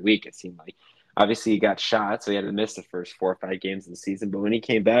touches every week, it seemed like. Obviously, he got shot, so he had to miss the first 4 or 5 games of the season. But when he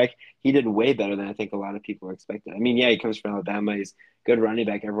came back, he did way better than I think a lot of people expected. I mean, yeah, he comes from Alabama. He's a good running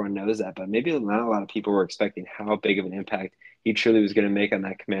back. Everyone knows that. But maybe not a lot of people were expecting how big of an impact he truly was going to make on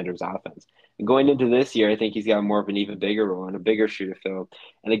that Commanders offense. And going into this year, I think he's got more of an even bigger role and a bigger shoe to fill.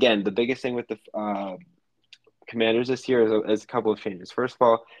 And again, the biggest thing with the Commanders this year is a couple of changes. First of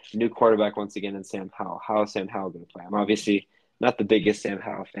all, new quarterback once again in Sam Howell. How is Sam Howell going to play? I'm obviously not the biggest Sam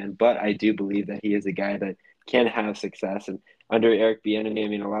Howell fan, but I do believe that he is a guy that can have success. And under Eric Bieniemy, I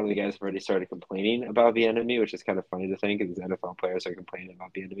mean, a lot of the guys have already started complaining about Bieniemy, which is kind of funny to think because NFL players are complaining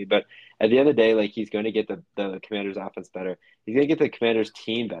about Bieniemy. But at the end of the day, like he's going to get the Commanders' offense better. He's going to get the Commanders'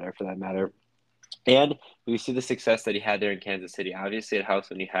 team better, for that matter. And we see the success that he had there in Kansas City. Obviously, it helps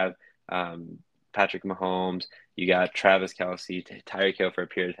when you have um, Patrick Mahomes, you got Travis Kelce, Tyreek Hill for a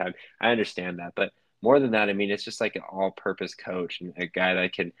period of time. I understand that. But more than that, I mean, it's just like an all purpose coach and a guy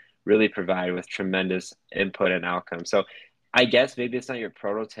that can really provide with tremendous input and outcome. So I guess maybe it's not your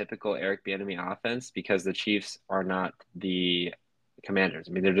prototypical Eric Bieniemy offense because the Chiefs are not the Commanders.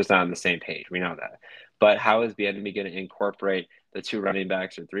 I mean, they're just not on the same page. We know that. But how is Bieniemy going to incorporate the 2 running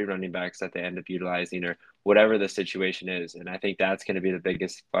backs or 3 running backs that they end up utilizing or whatever the situation is? And I think that's going to be the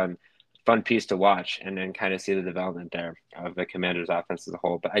biggest fun piece to watch and then kind of see the development there of the Commanders offense as a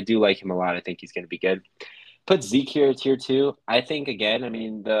whole. But I do like him a lot. I think he's going to be good. Put Zeke here at tier 2. I think, again, I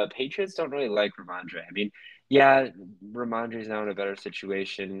mean, the Patriots don't really like Ramondre. I mean, yeah, Ramondre's now in a better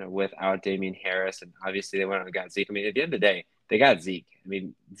situation without Damian Harris, and obviously they went out and got Zeke. I mean, at the end of the day, they got Zeke. I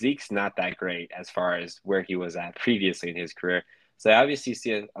mean, Zeke's not that great as far as where he was at previously in his career. So they obviously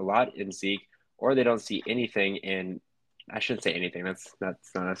see a lot in Zeke, or they don't see anything in. I shouldn't say anything. That's not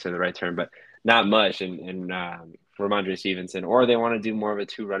necessarily the right term, but not much in Ramondre Stevenson, or they want to do more of a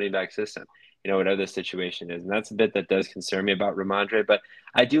 2 running back system. Whatever the situation is, and that's a bit that does concern me about Ramondre. But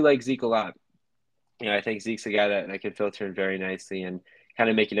I do like Zeke a lot. I think Zeke's a guy that could filter in very nicely and kind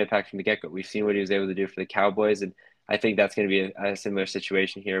of make an impact from the get go. We've seen what he was able to do for the Cowboys, and I think that's going to be a similar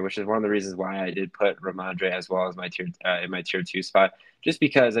situation here, which is one of the reasons why I did put Ramondre as well as my tier in my tier 2 spot, just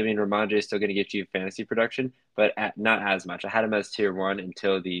because I mean Ramondre is still going to get you fantasy production, but not as much. I had him as tier 1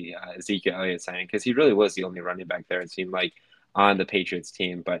 until the Ezekiel Elliott signing because he really was the only running back there. It seemed like on the Patriots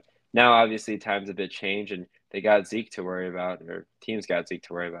team, but now obviously times a bit change and they got Zeke to worry about, or teams got Zeke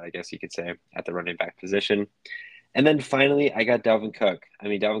to worry about, I guess you could say, at the running back position. And then finally, I got Dalvin Cook. I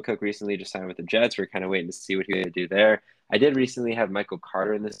mean, Dalvin Cook recently just signed with the Jets. We're kind of waiting to see what he's going to do there. I did recently have Michael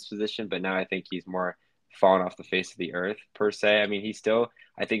Carter in this position, but now I think he's more fallen off the face of the earth, per se. I mean, he still,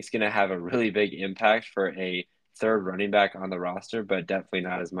 I think, is going to have a really big impact for a third running back on the roster, but definitely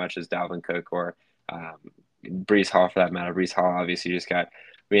not as much as Dalvin Cook or um, Brees Hall, for that matter. Brees Hall obviously just got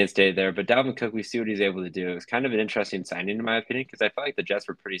reinstated there, but Dalvin Cook, we see what he's able to do. It's kind of an interesting signing, in my opinion, because I felt like the Jets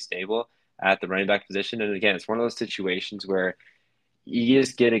were pretty stable at the running back position. And again, it's one of those situations where you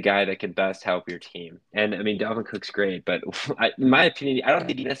just get a guy that can best help your team. And I mean, Dalvin Cook's great, but in my opinion, I don't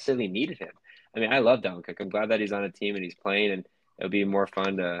think he necessarily needed him. I mean, I love Dalvin Cook. I'm glad that he's on a team and he's playing, and it'll be more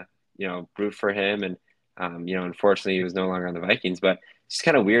fun to root for him. And unfortunately, he was no longer on the Vikings, but it's just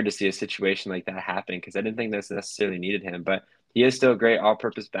kind of weird to see a situation like that happen because I didn't think this necessarily needed him, but. He is still a great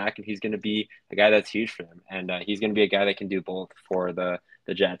all-purpose back, and he's going to be a guy that's huge for them. And he's going to be a guy that can do both for the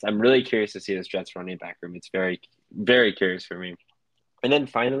Jets. I'm really curious to see this Jets running back room. It's very, very curious for me. And then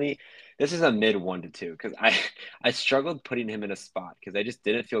finally, this is a mid 1 to 2 because I struggled putting him in a spot because I just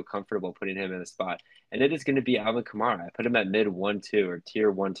didn't feel comfortable putting him in a spot. And it is going to be Alvin Kamara. I put him at mid 1 2 or tier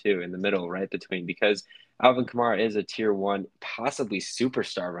 1 2 in the middle, right between, because Alvin Kamara is a tier 1, possibly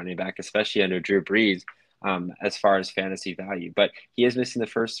superstar running back, especially under Drew Brees. As far as fantasy value, but he is missing the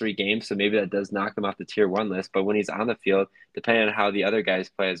first 3 games, so maybe that does knock him off the tier 1 list. But when he's on the field, depending on how the other guys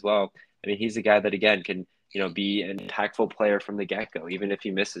play as well, I mean, he's a guy that again can be an impactful player from the get go, even if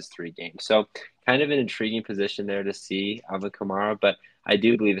he misses 3 games. So kind of an intriguing position there to see Alvin Kamara, but I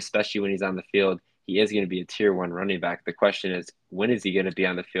do believe, especially when he's on the field, he is going to be a tier 1 running back. The question is, when is he going to be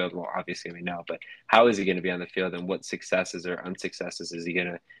on the field? Well, obviously we know, but how is he going to be on the field, and what successes or unsuccesses is he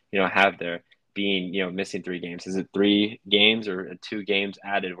going to have there? Being missing 3 games, is it 3 games or 2 games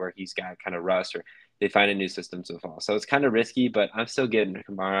added where he's got kind of rust, or they find a new system to fall. So it's kind of risky, but I'm still getting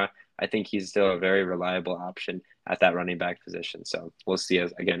Kamara. I think he's still a very reliable option at that running back position. So we'll see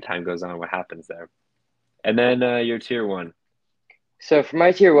as again time goes on what happens there. And then your tier one. So for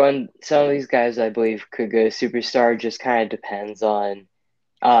my tier one, some of these guys I believe could go superstar. Just kind of depends on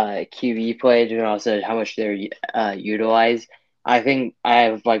QB play and also how much they're utilized. I think I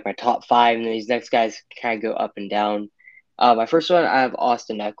have like my top five, and these next guys kind of go up and down. My first one, I have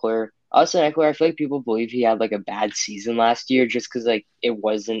Austin Eckler. Austin Eckler, I feel like people believe he had like a bad season last year just because like it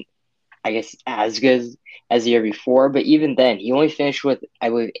wasn't, I guess, as good as the year before. But even then, he only finished with, I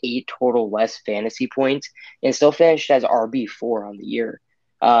believe, 8 total less fantasy points and still finished as RB4 on the year.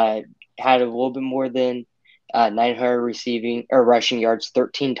 Uh, had a little bit more than 900 receiving or rushing yards,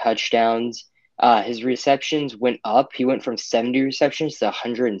 13 touchdowns. His receptions went up. He went from 70 receptions to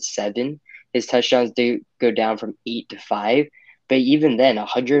 107. His touchdowns did go down from 8 to 5. But even then,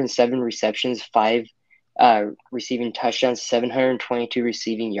 107 receptions, five receiving touchdowns, 722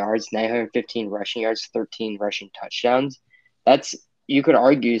 receiving yards, 915 rushing yards, 13 rushing touchdowns. That's, you could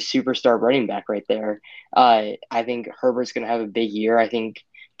argue, superstar running back right there. I think Herbert's going to have a big year. I think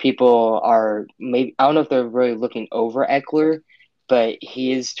people are maybe, I don't know if they're really looking over Eckler, but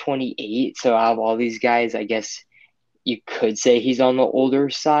he is 28. So out of all these guys, I guess you could say he's on the older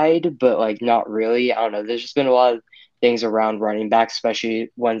side, but like not really. I don't know. There's just been a lot of things around running backs, especially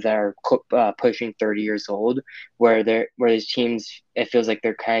ones that are pushing 30 years old, where these teams, it feels like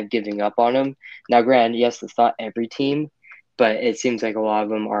they're kind of giving up on them. Now, granted, yes, it's not every team, but it seems like a lot of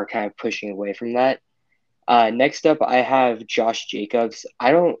them are kind of pushing away from that. Next up, I have Josh Jacobs.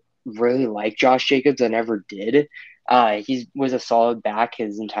 I don't really like Josh Jacobs. I never did. He was a solid back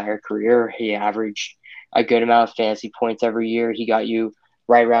his entire career. He averaged a good amount of fantasy points every year. He got you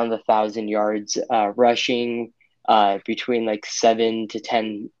right around the 1,000 yards rushing, between like 7 to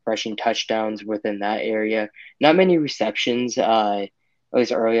 10 rushing touchdowns within that area. Not many receptions. At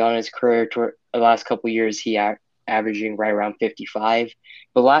least early on in his career, toward the last couple of years, averaging right around 55.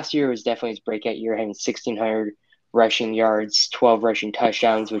 But last year was definitely his breakout year, having 1,600 rushing yards, 12 rushing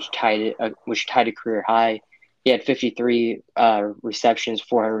touchdowns, which tied a career high. He had 53 receptions,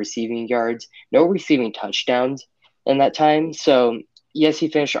 400 receiving yards, no receiving touchdowns in that time. So yes, he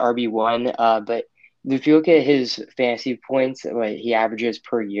finished RB1, but if you look at his fantasy points, what he averages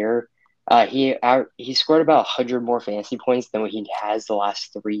per year, he scored about 100 more fantasy points than what he has the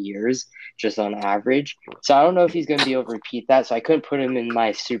last 3 years, just on average. So I don't know if he's going to be able to repeat that. So I couldn't put him in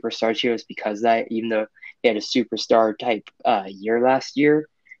my superstar tiers because of that, even though he had a superstar type year last year.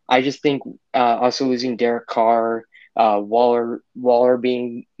 I just think also losing Derek Carr, Waller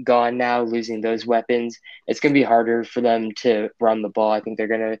being gone now, losing those weapons, it's going to be harder for them to run the ball. I think they're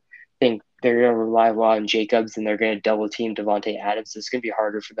going to rely a lot on Jacobs, and they're going to double team Devontae Adams. So it's going to be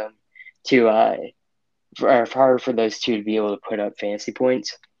harder for them to harder for those two to be able to put up fantasy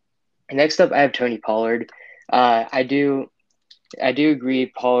points. Next up, I have Tony Pollard. I do agree.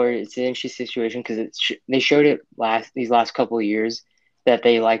 Pollard, it's an interesting situation because they showed it these last couple of years that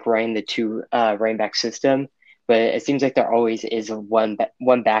they like running the two running back system, but it seems like there always is one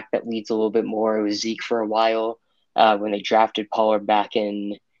back that leads a little bit more. It was Zeke for a while when they drafted Pollard back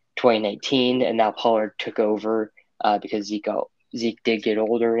in 2019, and now Pollard took over because Zeke did get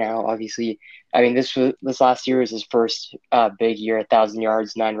older now. Obviously, I mean this last year was his first big year, 1,000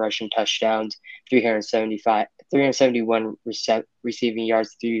 yards, 9 rushing touchdowns, 371 receiving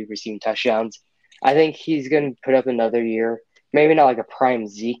yards, 3 receiving touchdowns. I think he's going to put up another year, maybe not like a prime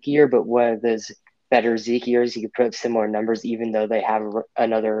Zeke year, but one of those better Zeke years. He could put up similar numbers, even though they have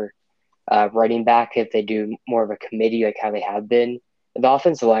another running back if they do more of a committee like how they have been. The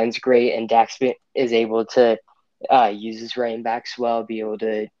offensive line's great, and Dax is able to use his running backs well, be able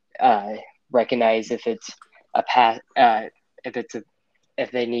to recognize if it's a pass,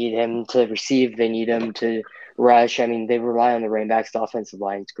 if they need him to receive, they need him to rush. I mean, they rely on the running backs. The offensive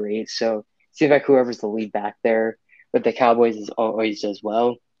line's great, so it seems like whoever's the lead back there with the Cowboys is always does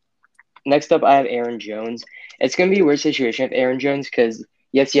well. Next up, I have Aaron Jones. It's going to be a weird situation with Aaron Jones because,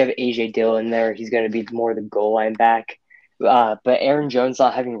 yes, you have A.J. Dillon there. He's going to be more the goal line back. But Aaron Jones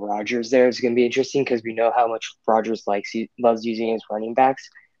not having Rodgers there is going to be interesting because we know how much Rodgers loves using his running backs.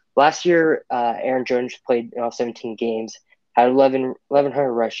 Last year, Aaron Jones played in all 17 games, had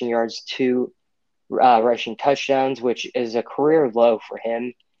 1,100 rushing yards, 2 rushing touchdowns, which is a career low for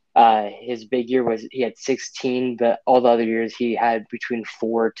him. His big year was he had 16, but all the other years he had between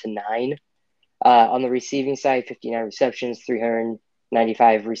 4 to 9. On the receiving side, 59 receptions,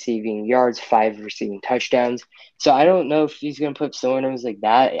 395 receiving yards, 5 receiving touchdowns. So I don't know if he's going to put so many numbers like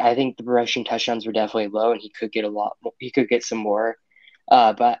that. I think the rushing touchdowns were definitely low, and he could get a lot more. He could get some more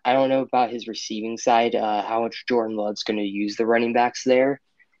But I don't know about his receiving side, how much Jordan Love's going to use the running backs there.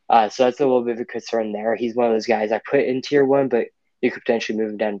 So that's a little bit of a concern there. He's one of those guys I put in tier one, but you could potentially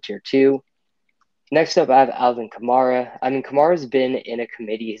move him down to tier two. Next up, I have Alvin Kamara. I mean, Kamara's been in a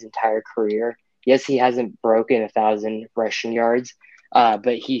committee his entire career. Yes, he hasn't broken 1,000 rushing yards,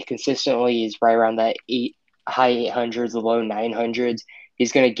 but he consistently is right around that high 800s, the low 900s.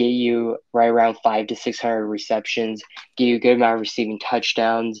 He's going to get you right around 500 to 600 receptions, give you a good amount of receiving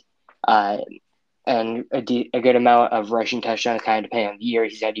touchdowns, uh, and a good amount of rushing touchdowns, kind of depending on the year.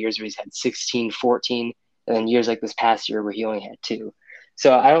 He's had years where he's had 16, 14, and then years like this past year where he only had two.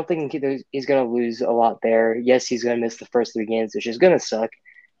 So I don't think he's going to lose a lot there. Yes, he's going to miss the first three games, which is going to suck.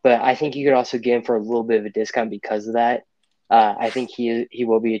 But I think you could also get him for a little bit of a discount because of that. I think he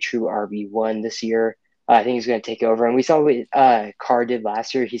will be a true RB1 this year. I think he's going to take over. And we saw what Carr did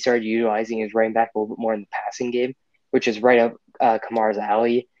last year. He started utilizing his running back a little bit more in the passing game, which is right up Kamara's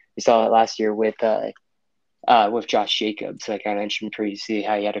alley. We saw it last year with Josh Jacobs, like I mentioned previously,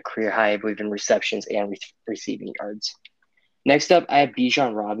 how he had a career high, I believe, in receptions and receiving yards. Next up, I have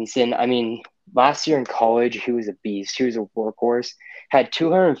Bijan Robinson. I mean, last year in college, he was a beast. He was a workhorse. Had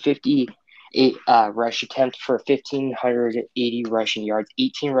 258 rush attempts for 1,580 rushing yards,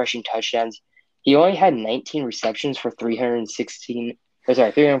 18 rushing touchdowns. He only had 19 receptions for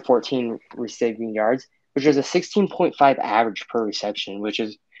 314 receiving yards, which was a 16.5 average per reception, which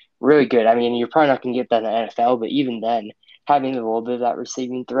is really good. I mean, you're probably not going to get that in the NFL, but even then, having a little bit of that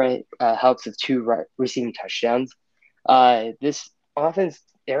receiving threat helps with two receiving touchdowns. This offense,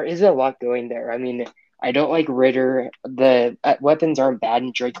 there isn't a lot going there. I mean, I don't like Ritter. The weapons aren't bad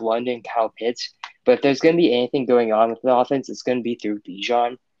in Drake London, Kyle Pitts, but if there's going to be anything going on with the offense, it's going to be through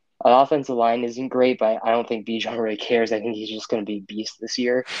Bijan. The offensive line isn't great, but I don't think Bijan really cares. I think he's just going to be a beast this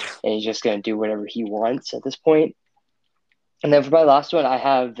year, and he's just going to do whatever he wants at this point. And then for my last one, I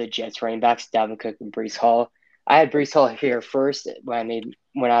have the Jets running backs, Dalvin Cook and Breece Hall. I had Breece Hall here first when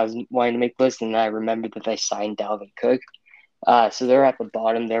I was wanting to make the list, and I remembered that they signed Dalvin Cook. So they're at the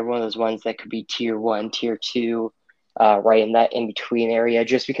bottom. They're one of those ones that could be tier one, tier two, right in that in between area.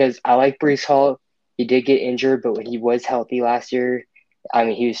 Just because I like Breece Hall, he did get injured, but when he was healthy last year, I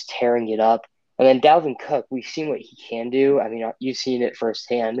mean, he was tearing it up. And then Dalvin Cook, we've seen what he can do. I mean, you've seen it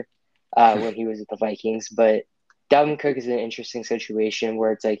firsthand when he was at the Vikings. But Dalvin Cook is an interesting situation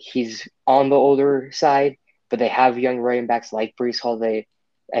where it's like he's on the older side, but they have young running backs like Breece Hall.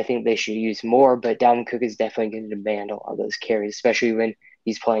 I think they should use more, but Dalvin Cook is definitely going to demand a lot of those carries, especially when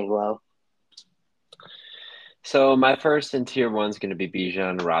he's playing well. So my first in tier one is going to be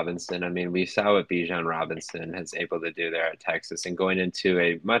Bijan Robinson. I mean, we saw what Bijan Robinson has able to do there at Texas and going into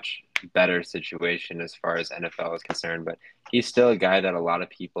a much better situation as far as NFL is concerned. But he's still a guy that a lot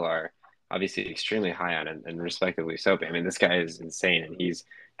of people are obviously extremely high on and respectively so. But I mean, this guy is insane and he's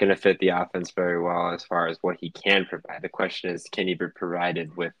going to fit the offense very well as far as what he can provide. The question is, can he be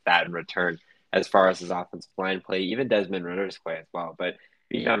provided with that in return as far as his offensive line play, even Desmond Ritter's play as well. But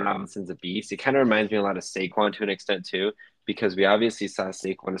Bijan Robinson's a beast. He kind of reminds me a lot of Saquon to an extent too, because we obviously saw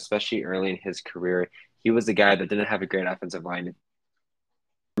Saquon, especially early in his career. He was a guy that didn't have a great offensive line,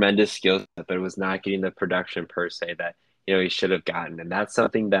 tremendous skills, but it was not getting the production per se that he should have gotten. And that's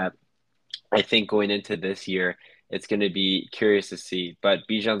something that I think going into this year, it's going to be curious to see. But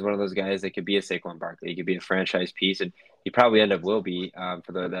Bijan's one of those guys that could be a Saquon Barkley. He could be a franchise piece, and he probably will be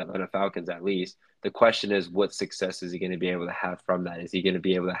for the Atlanta Falcons at least. The question is, what success is he going to be able to have from that? Is he going to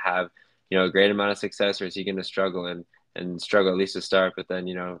be able to have a great amount of success, or is he going to struggle and struggle at least to start, but then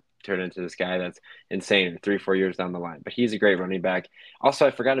turn into this guy that's insane 3-4 years down the line? But he's a great running back. Also,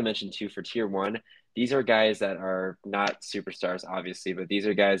 I forgot to mention too for tier one, these are guys that are not superstars, obviously, but these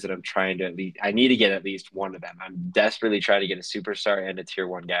are guys that I'm trying to I need to get at least one of them. I'm desperately trying to get a superstar and a tier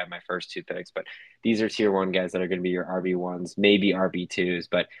one guy in my first two picks, but these are tier one guys that are going to be your RB1s, maybe RB2s,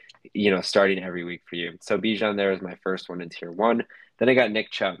 but, starting every week for you. So Bijan there is my first one in tier one. Then I got Nick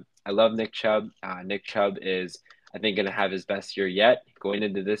Chubb. I love Nick Chubb. Nick Chubb is, I think, going to have his best year yet going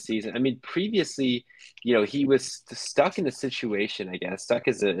into this season. I mean, previously, he was stuck in a situation, I guess. Stuck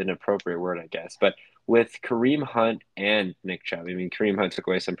is an appropriate word, I guess. But with Kareem Hunt and Nick Chubb, I mean, Kareem Hunt took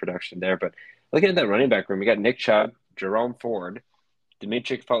away some production there. But looking at that running back room, we got Nick Chubb, Jerome Ford,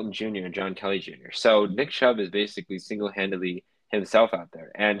 Demetric Felton Jr., and John Kelly Jr. So Nick Chubb is basically single-handedly himself out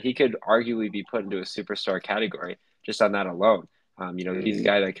there. And he could arguably be put into a superstar category just on that alone. He's a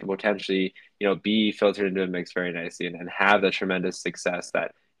guy that can potentially, be filtered into a mix very nicely and have the tremendous success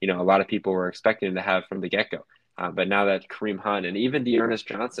that, a lot of people were expecting him to have from the get-go. But now that Kareem Hunt and even D'Ernest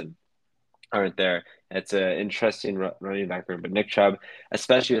Johnson aren't there, it's an interesting running back room. But Nick Chubb,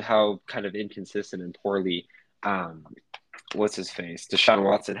 especially with how kind of inconsistent and poorly what's his face? Deshaun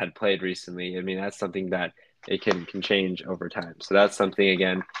Watson had played recently. I mean, that's something that it can change over time. So that's something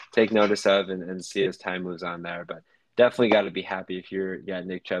again, take notice of and see as time moves on there. But definitely got to be happy if you're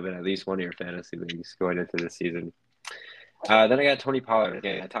Nick Chubb in at least one of your fantasy leagues going into the season. Then I got Tony Pollard.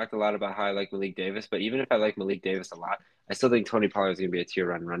 Again, I talked a lot about how I like Malik Davis, but even if I like Malik Davis a lot, I still think Tony Pollard is going to be a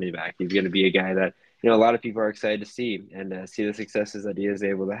tier one running back. He's going to be a guy that a lot of people are excited to see and see the successes that he is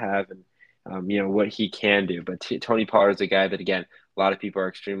able to have and what he can do. But Tony Pollard is a guy that again a lot of people are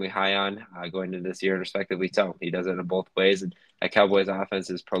extremely high on going into this year, and respectively so. He does it in both ways, and that Cowboys offense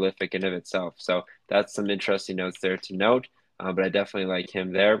is prolific in of itself. So that's some interesting notes there to note. But I definitely like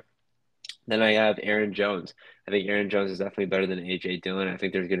him there. Then I have Aaron Jones. I think Aaron Jones is definitely better than A.J. Dillon. I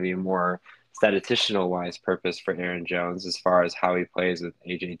think there's going to be a more statisticianal wise purpose for Aaron Jones as far as how he plays with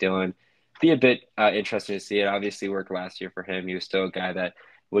A.J. Dillon. Be a bit interesting to see. It obviously worked last year for him. He was still a guy that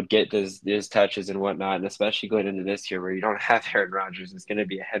would get his touches and whatnot, and especially going into this year where you don't have Aaron Rodgers, it's going to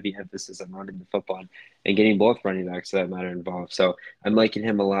be a heavy emphasis on running the football and getting both running backs for that matter involved. So I'm liking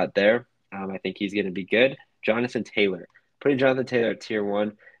him a lot there. I think he's going to be good. Jonathan Taylor. Putting Jonathan Taylor at tier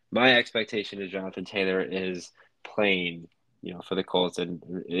one, my expectation is Jonathan Taylor is playing, for the Colts, and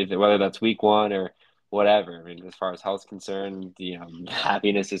whether that's week one or whatever. I mean, as far as health's concerned,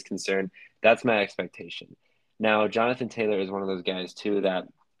 happiness is concerned, that's my expectation. Now, Jonathan Taylor is one of those guys too that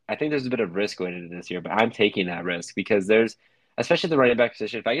I think there's a bit of risk going into this year, but I'm taking that risk because there's, especially the running back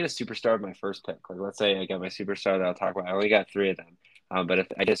position. If I get a superstar of my first pick, like let's say I got my superstar that I'll talk about, I only got three of them, but if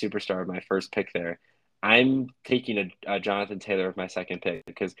I get a superstar of my first pick there, I'm taking a Jonathan Taylor of my second pick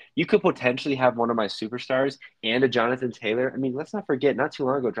because you could potentially have one of my superstars and a Jonathan Taylor. I mean, let's not forget, not too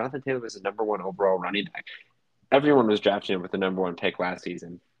long ago, Jonathan Taylor was the number one overall running back. Everyone was drafting him with the number one pick last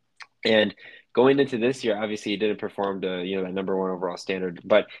season. And going into this year, obviously he didn't perform to that number one overall standard,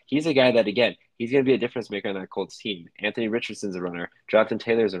 but he's a guy that again he's going to be a difference maker on that Colts team. Anthony Richardson's a runner, Jonathan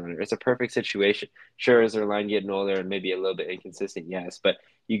Taylor's a runner. It's a perfect situation. Sure, is their line getting older and maybe a little bit inconsistent? Yes, but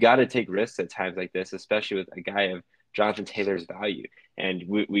you got to take risks at times like this, especially with a guy of Jonathan Taylor's value. And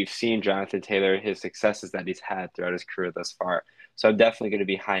we've seen Jonathan Taylor, his successes that he's had throughout his career thus far. So I'm definitely going to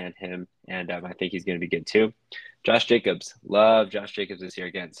be high on him, and I think he's going to be good too. Josh Jacobs, love Josh Jacobs this year.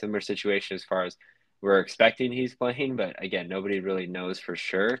 Again, similar situation as far as we're expecting he's playing, but again, nobody really knows for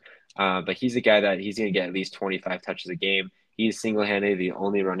sure. But he's a guy that he's going to get at least 25 touches a game. He's single-handedly the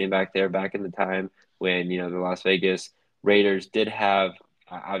only running back there back in the time when, the Las Vegas Raiders did have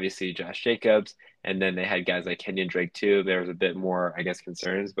obviously Josh Jacobs, and then they had guys like Kenyon Drake too. There was a bit more, I guess,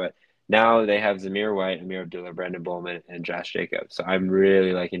 concerns, but now they have Zamir White, Amir Abdullah, Brandon Bowman, and Josh Jacobs. So I'm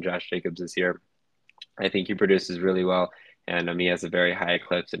really liking Josh Jacobs this year. I think he produces really well, and he has a very high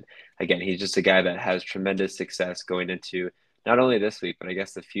eclipse. And again, he's just a guy that has tremendous success going into not only this week, but I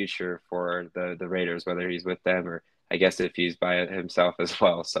guess the future for the Raiders, whether he's with them or I guess if he's by himself as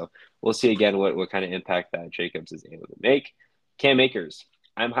well. So we'll see again what kind of impact that Jacobs is able to make. Cam Akers.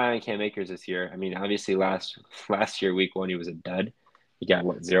 I'm high on Cam Akers this year. I mean, obviously last year, week one, he was a dud. He got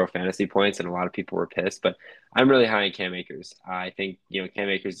zero fantasy points, and a lot of people were pissed. But I'm really high on Cam Akers. I think Cam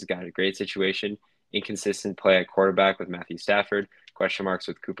Akers has got a great situation. Inconsistent play at quarterback with Matthew Stafford, question marks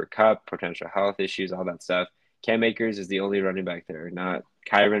with Cooper Kupp, potential health issues, all that stuff. Cam Akers is the only running back there, not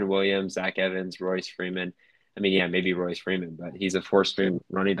Kyren Williams, Zach Evans, Royce Freeman. I mean, yeah, maybe Royce Freeman, but he's a four-string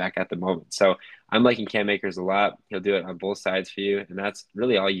running back at the moment. So I'm liking Cam Akers a lot. He'll do it on both sides for you, and that's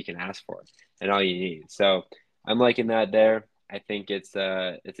really all you can ask for and all you need. So I'm liking that there. I think it's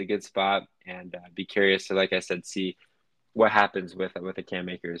a good spot, and be curious to, like I said, see what happens with the Cam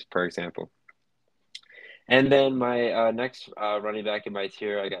Akers, for example. And then my next running back in my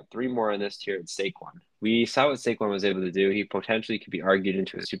tier, I got three more in this tier. It's Saquon. We saw what Saquon was able to do. He potentially could be argued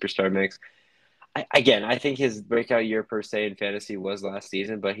into a superstar mix. I think his breakout year per se in fantasy was last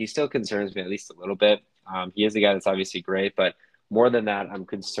season, but he still concerns me at least a little bit. He is a guy that's obviously great, but more than that, I'm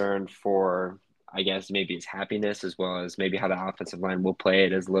concerned for, I guess, maybe his happiness as well as maybe how the offensive line will play.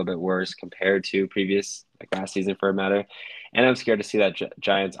 It is a little bit worse compared to previous, like last season for a matter. And I'm scared to see that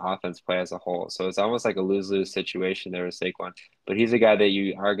Giants offense play as a whole. So it's almost like a lose-lose situation there with Saquon. But he's a guy that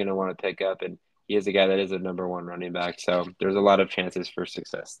you are going to want to pick up, and he is a guy that is a number one running back. So there's a lot of chances for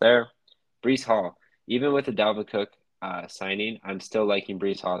success there. Breece Hall, even with the Dalvin Cook signing, I'm still liking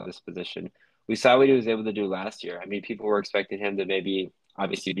Breece Hall at this position. We saw what he was able to do last year. I mean, people were expecting him to maybe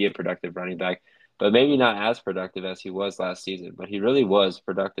obviously be a productive running back, but maybe not as productive as he was last season. But he really was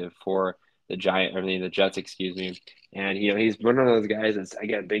productive for the Jets, excuse me. And he's one of those guys that's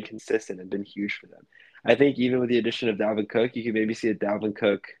again been consistent and been huge for them. I think even with the addition of Dalvin Cook, you could maybe see a Dalvin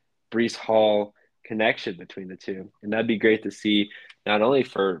Cook, Breece Hall connection between the two, and that'd be great to see not only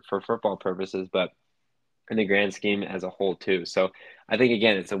for football purposes, but in the grand scheme as a whole too. So I think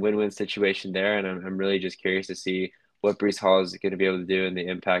again it's a win-win situation there, and I'm really just curious to see what Breece Hall is going to be able to do and the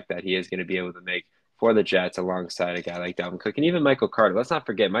impact that he is going to be able to make for the Jets alongside a guy like Dalvin Cook and even Michael Carter. Let's not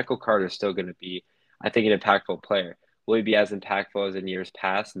forget Michael Carter is still going to be, I think, an impactful player. Will he be as impactful as in years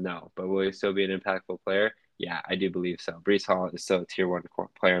past? No, but will he still be an impactful player? Yeah, I do believe so. Breece Hall is still a tier one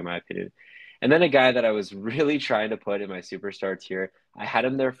player in my opinion. And then a guy that I was really trying to put in my superstar tier, I had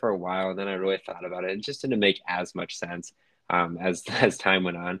him there for a while, and then I really thought about it. It just didn't make as much sense as as time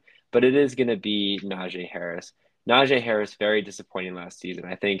went on. But it is going to be Najee Harris. Najee Harris very disappointing last season.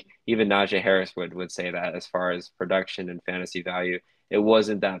 I think even Najee Harris would say that as far as production and fantasy value, it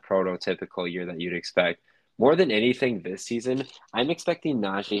wasn't that prototypical year that you'd expect. More than anything this season, I'm expecting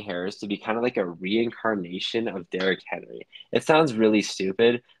Najee Harris to be kind of like a reincarnation of Derrick Henry. It sounds really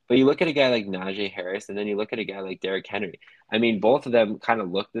stupid, but you look at a guy like Najee Harris and then you look at a guy like Derrick Henry. I mean, both of them kind of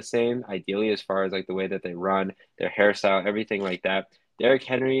look the same, ideally, as far as like the way that they run, their hairstyle, everything like that. Derrick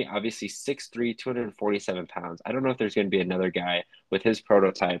Henry, obviously 6'3", 247 pounds. I don't know if there's going to be another guy with his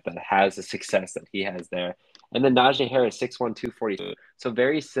prototype that has the success that he has there. And then Najee Harris, 6'1", 242. So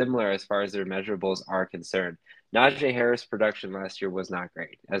very similar as far as their measurables are concerned. Najee Harris' production last year was not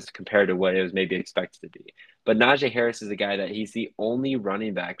great as compared to what it was maybe expected to be. But Najee Harris is a guy that he's the only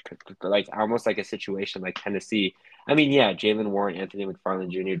running back, like almost like a situation like Tennessee. I mean, yeah, Jalen Warren, Anthony McFarland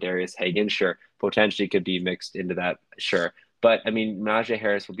Jr., Darius Hagan, sure, potentially could be mixed into that, sure. But I mean, Najee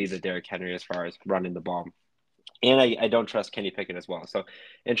Harris will be the Derrick Henry as far as running the ball. And I don't trust Kenny Pickett as well. So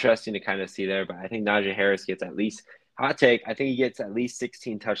interesting to kind of see there. But I think Najee Harris gets at least, hot take, I think he gets at least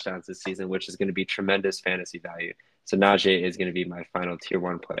 16 touchdowns this season, which is going to be tremendous fantasy value. So Najee is going to be my final tier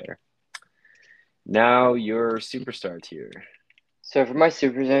one player. Now your superstar tier. So for my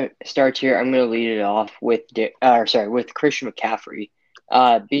superstar tier, I'm going to lead it off with with Christian McCaffrey.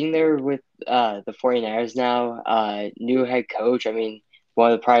 Being there with the 49ers now, new head coach. I mean,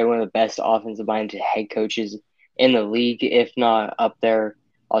 probably one of the best offensive minded head coaches in the league, if not up there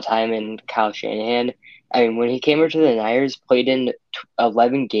all time. In Kyle Shanahan. I mean, when he came over to the Niners, played in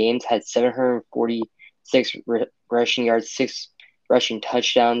 11 games, had 746 rushing yards, 6 rushing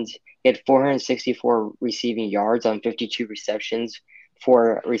touchdowns. He had 464 receiving yards on 52 receptions,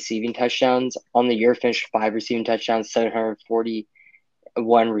 4 receiving touchdowns. On the year, finished 5 receiving touchdowns,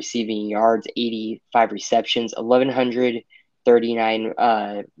 741 receiving yards, 85 receptions, 1,139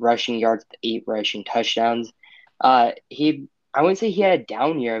 rushing yards, 8 rushing touchdowns. I wouldn't say he had a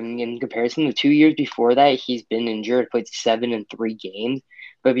down year. I mean, in comparison to 2 years before that, he's been injured, played 7 in 3 games.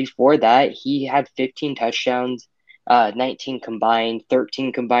 But before that, he had 15 touchdowns, 19 combined,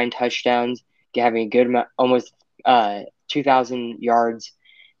 13 combined touchdowns, having a good amount, almost 2,000 yards,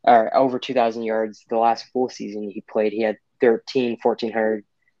 or over 2,000 yards the last full season he played. He had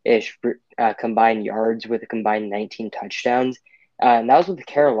 1,400-ish combined yards with a combined 19 touchdowns. And that was with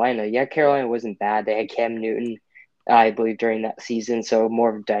Carolina. Yeah, Carolina wasn't bad. They had Cam Newton, I believe, during that season, so more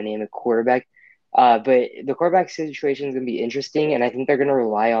of a dynamic quarterback. But the quarterback situation is going to be interesting, and I think they're going to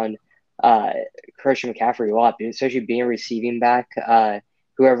rely on Christian McCaffrey a lot, especially being a receiving back.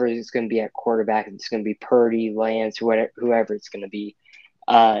 Whoever is going to be at quarterback, it's going to be Purdy, Lance, whoever it's going to be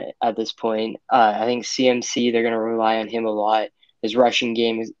at this point. I think CMC, they're going to rely on him a lot. His rushing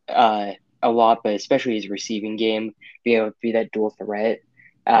game is a lot, but especially his receiving game, being able to be that dual threat.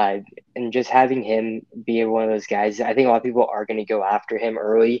 And just having him be one of those guys, I think a lot of people are going to go after him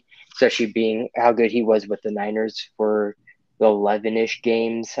early, especially being how good he was with the Niners for the 11-ish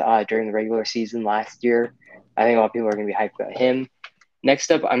games during the regular season last year. I think a lot of people are going to be hyped about him.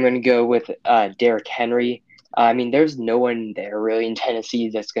 Next up, I'm going to go with Derrick Henry. I mean, there's no one there really in Tennessee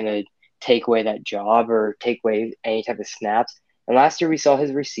that's going to take away that job or take away any type of snaps. And last year, we saw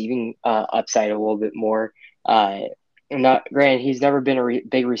his receiving upside a little bit more. Not granted, he's never been a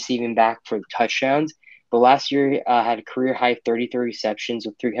big receiving back for touchdowns, but last year had a career high 33 receptions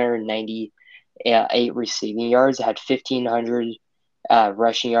with 398 receiving yards, had 1,500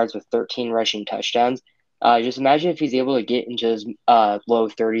 rushing yards with 13 rushing touchdowns. Just imagine if he's able to get into his low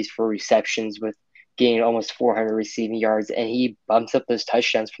 30s for receptions with getting almost 400 receiving yards, and he bumps up those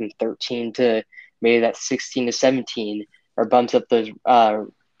touchdowns from 13 to maybe that 16 to 17, or bumps up those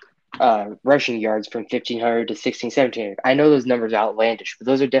rushing yards from 1,500 to 16, 17. I know those numbers are outlandish, but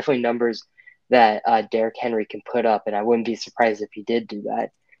those are definitely numbers that Derrick Henry can put up, and I wouldn't be surprised if he did do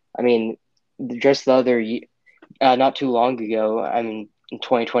that. I mean, just the other not too long ago, I mean, in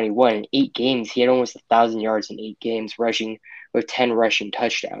 2021, in 8 games, he had almost 1,000 yards in 8 games, rushing with 10 rushing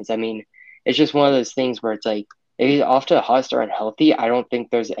touchdowns. I mean, it's just one of those things where it's like, if he's off to a hot start and healthy, I don't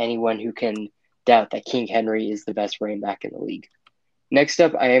think there's anyone who can doubt that King Henry is the best running back in the league. Next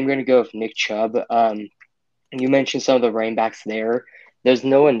up, I am going to go with Nick Chubb. you mentioned some of the running backs there. There's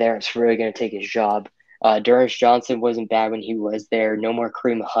no one there that's really going to take his job. Durance Johnson wasn't bad when he was there. No more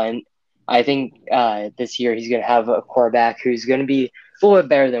Kareem Hunt. I think this year he's going to have a quarterback who's going to be a little bit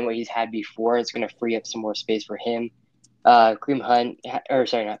better than what he's had before. It's going to free up some more space for him. Kareem Hunt, or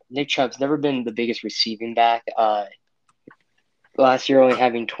sorry, not Nick Chubb's never been the biggest receiving back. Last year only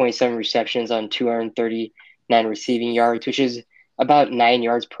having 27 receptions on 239 receiving yards, which is about 9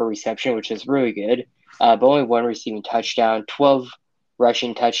 yards per reception, which is really good. But only one receiving touchdown, 12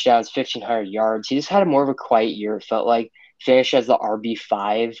 rushing touchdowns, 1,500 yards. He just had a more of a quiet year, it felt like. Finished as the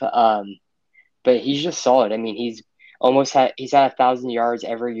RB5. But he's just solid. I mean, he's had 1,000 yards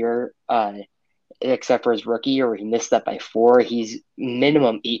every year, except for his rookie year where he missed that by four. He's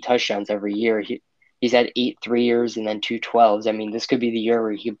minimum 8 touchdowns every year. He's had 8 3 years and then 2 12s. I mean, this could be the year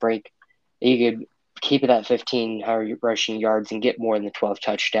where he could keep it at 1,500 rushing yards and get more than the 12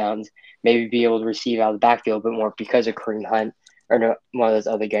 touchdowns. Maybe be able to receive out of the backfield a bit more because of Kareem Hunt or no, one of those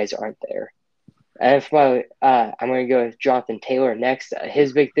other guys aren't there. And for I'm going to go with Jonathan Taylor next.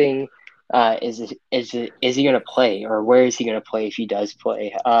 His big thing is he going to play or where is he going to play if he does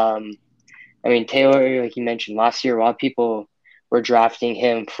play? I mean, Taylor, like you mentioned last year, a lot of people were drafting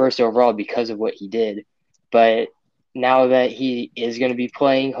him first overall because of what he did. But now that he is going to be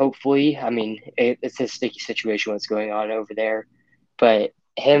playing, hopefully, I mean, it's a sticky situation what's going on over there. But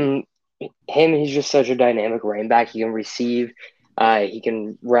he's just such a dynamic running back. He can receive, he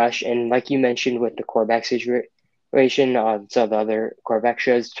can rush, and like you mentioned with the quarterback situation on some of the other quarterback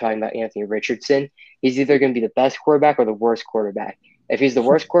shows, talking about Anthony Richardson, he's either going to be the best quarterback or the worst quarterback. If he's the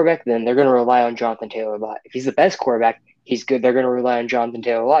worst quarterback, then they're going to rely on Jonathan Taylor a lot. If he's the best quarterback, he's good. They're going to rely on Jonathan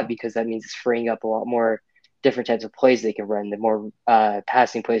Taylor a lot because that means it's freeing up a lot more different types of plays they can run. The more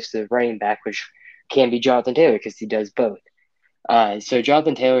passing plays to the running back, which can be Jonathan Taylor because he does both. So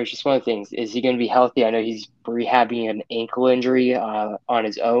Jonathan Taylor is just one of the things. Is he going to be healthy? I know he's rehabbing an ankle injury on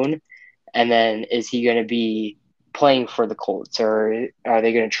his own. And then is he going to be playing for the Colts or are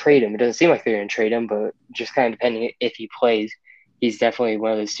they going to trade him? It doesn't seem like they're going to trade him, but just kind of depending if he plays, he's definitely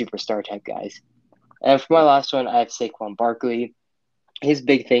one of those superstar type guys. And for my last one, I have Saquon Barkley. His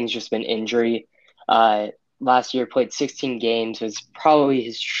big thing's just been injury. Uh, Last year played 16 games, was probably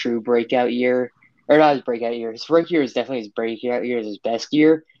his true breakout year, or not his breakout year. His rookie year is definitely his breakout year, his best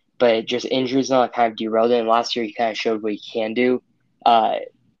year, but just injuries not kind of derailed him. Last year he kind of showed what he can do. Uh,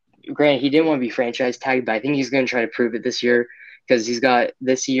 Granted, he didn't want to be franchise tagged, but I think he's going to try to prove it this year because he's got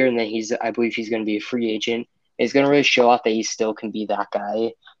this year, and then I believe he's going to be a free agent. He's going to really show off that he still can be that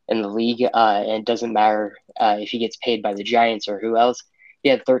guy in the league, and it doesn't matter if he gets paid by the Giants or who else. He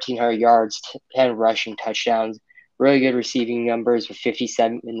had 1,300 yards, 10 rushing touchdowns, really good receiving numbers with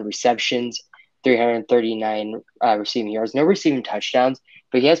 57 receptions, 339 receiving yards, no receiving touchdowns,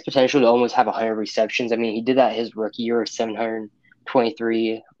 but he has potential to almost have 100 receptions. I mean, he did that his rookie year of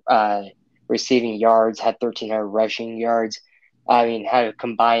 723 receiving yards, had 1,300 rushing yards. I mean, had a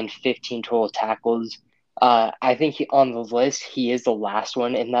combined 15 total tackles. I think on the list, he is the last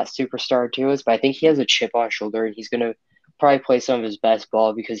one in that superstar tier list, but I think he has a chip on his shoulder and he's going to probably play some of his best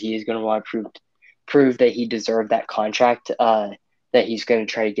ball because he is going to want to prove that he deserved that contract that he's going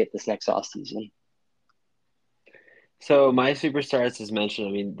to try to get this next offseason. So my superstars, as mentioned,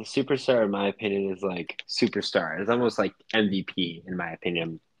 I mean, the superstar, in my opinion, is like superstar. It's almost like MVP, in my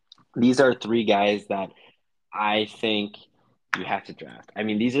opinion. These are three guys that I think you have to draft. I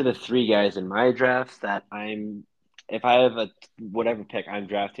mean, these are the three guys in my drafts that if I have a whatever pick, I'm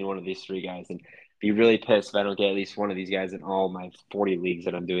drafting one of these three guys and be really pissed if I don't get at least one of these guys in all my 40 leagues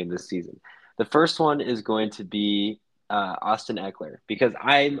that I'm doing this season. The first one is going to be Austin Eckler because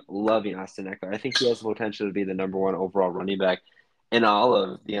I'm loving Austin Eckler. I think he has the potential to be the number one overall running back in all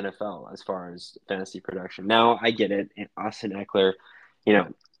of the NFL as far as fantasy production. Now, I get it. Austin Eckler, you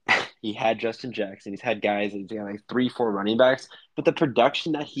know, he had Justin Jackson. He's had guys, he's got like 3, 4 running backs, but the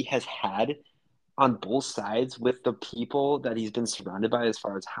production that he has had on both sides with the people that he's been surrounded by as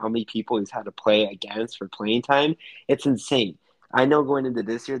far as how many people he's had to play against for playing time, it's insane. I know going into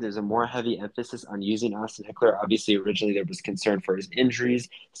this year, there's a more heavy emphasis on using Austin Eckler. Obviously, originally there was concern for his injuries,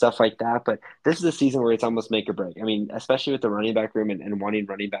 stuff like that. But this is a season where it's almost make or break. I mean, especially with the running back room and wanting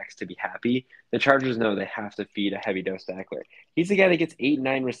running backs to be happy, the Chargers know they have to feed a heavy dose to Eckler. He's the guy that gets 8,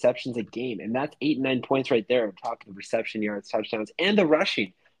 9 receptions a game, and that's 8, 9 points right there on top of the reception yards, touchdowns, and the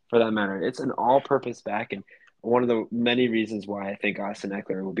rushing for that matter. It's an all-purpose back, and one of the many reasons why I think Austin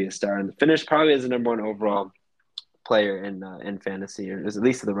Eckler will be a star and finish probably as the number one overall player in fantasy, or at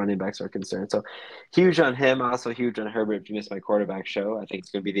least the running backs are concerned. So huge on him, also huge on Herbert. If you missed my quarterback show, I think it's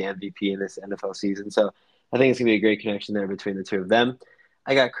going to be the MVP in this NFL season. So I think it's going to be a great connection there between the two of them.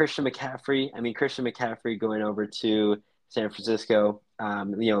 I got Christian McCaffrey. I mean, Christian McCaffrey going over to San Francisco,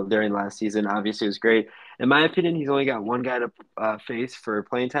 during last season, obviously was great. In my opinion, he's only got one guy to face for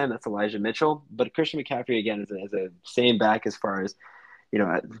playing time. That's Elijah Mitchell. But Christian McCaffrey, again, is a same back as far as,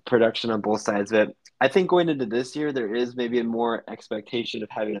 production on both sides of it. I think going into this year, there is maybe a more expectation of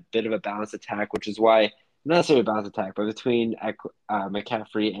having a bit of a balanced attack, which is why, not necessarily a balanced attack, but between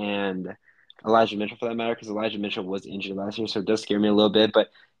McCaffrey and Elijah Mitchell for that matter, because Elijah Mitchell was injured last year, so it does scare me a little bit. But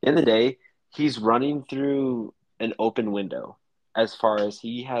at the end of the day, he's running through an open window as far as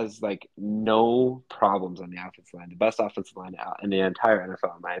he has like no problems on the offensive line, the best offensive line out in the entire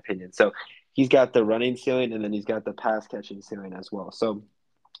NFL, in my opinion. So he's got the running ceiling and then he's got the pass catching ceiling as well. So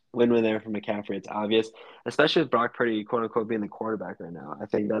win-win there for McCaffrey. It's obvious, especially with Brock Purdy, quote unquote, being the quarterback right now. I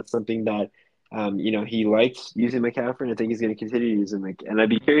think that's something that, he likes using McCaffrey, and I think he's going to continue using him. And I'd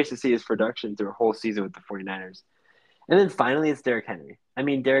be curious to see his production through a whole season with the 49ers. And then finally, it's Derrick Henry. I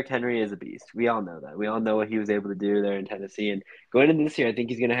mean, Derrick Henry is a beast. We all know that. We all know what he was able to do there in Tennessee. And going into this year, I think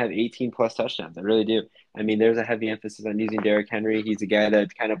he's going to have 18 plus touchdowns. I really do. I mean, there's a heavy emphasis on using Derrick Henry. He's a guy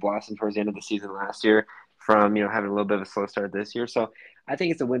that kind of blossomed towards the end of the season last year from, having a little bit of a slow start this year. So I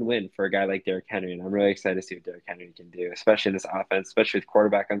think it's a win-win for a guy like Derrick Henry. And I'm really excited to see what Derrick Henry can do, especially in this offense, especially with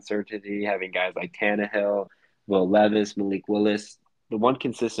quarterback uncertainty, having guys like Tannehill, Will Levis, Malik Willis. The one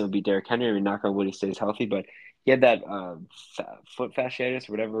consistent will be Derrick Henry. I mean, knock on wood, he stays healthy, but he had that foot fasciitis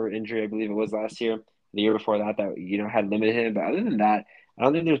or whatever injury I believe it was last year. The year before that, had limited him. But other than that, I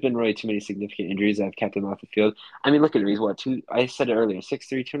don't think there's been really too many significant injuries that have kept him off the field. I mean, look at him. He's what, two? I said it earlier,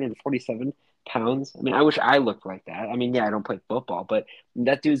 6'3", 247 pounds. I mean, I wish I looked like that. I mean, yeah, I don't play football, but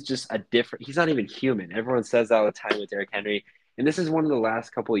that dude's just a different. He's not even human. Everyone says that all the time with Derrick Henry, and this is one of the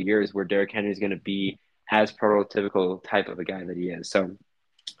last couple of years where Derrick Henry is going to be as prototypical type of a guy that he is. So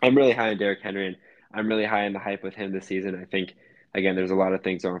I'm really high on Derrick Henry, and I'm really high on the hype with him this season. I think, again, there's a lot of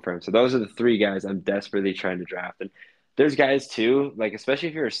things going for him. So those are the three guys I'm desperately trying to draft. And there's guys too, like especially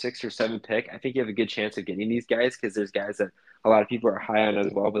if you're a 6 or 7 pick, I think you have a good chance of getting these guys because there's guys that a lot of people are high on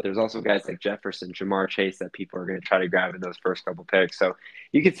as well. But there's also guys like Jefferson, Jamar Chase that people are going to try to grab in those first couple picks. So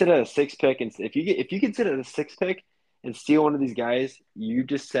you could sit at a 6 pick, and if you can sit at a 6 pick and steal one of these guys, you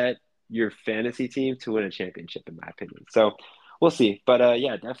just set your fantasy team to win a championship, in my opinion. So we'll see. But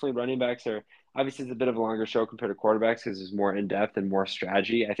yeah, definitely running backs are obviously it's a bit of a longer show compared to quarterbacks because there's more in depth and more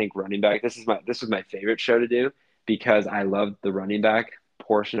strategy. I think running back this was my favorite show to do because I love the running back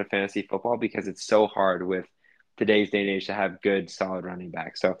portion of fantasy football because it's so hard with today's day and age to have good solid running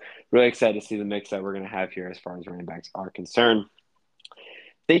backs. So really excited to see the mix that we're going to have here as far as running backs are concerned.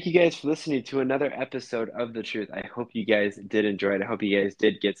 Thank you guys for listening to another episode of The Truth. I hope you guys did enjoy it. I hope you guys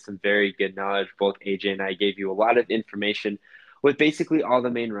did get some very good knowledge. Both AJ and I gave you a lot of information with basically all the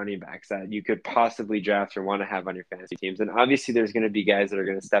main running backs that you could possibly draft or want to have on your fantasy teams. And obviously, there's going to be guys that are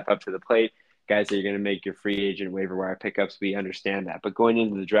going to step up to the plate, guys that are going to make your free agent waiver wire pickups. We understand that. But going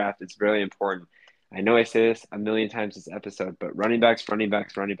into the draft, it's really important. I know I say this a million times this episode, but running backs, running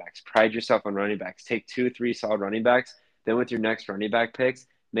backs, running backs. Pride yourself on running backs. Take 2, 3 solid running backs. Then with your next running back picks,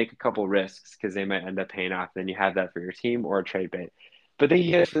 make a couple risks because they might end up paying off. Then you have that for your team or a trade bait. But thank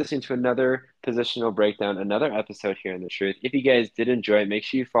you guys for listening to another positional breakdown, another episode here in The Truth. If you guys did enjoy it, make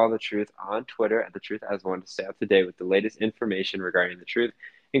sure you follow The Truth on Twitter at The Truth as one to stay up to date with the latest information regarding The Truth,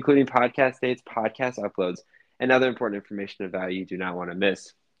 including podcast dates, podcast uploads, and other important information of value you do not want to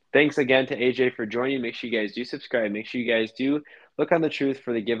miss. Thanks again to AJ for joining. Make sure you guys do subscribe. Make sure you guys do look on The Truth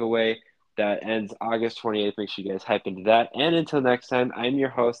for the giveaway that ends August 28th. Make sure you guys hype into that. And until next time, I'm your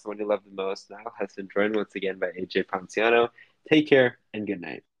host, the one you love the most, Niall Heston, joined once again by AJ Ponciano. Take care and good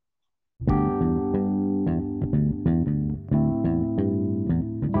night.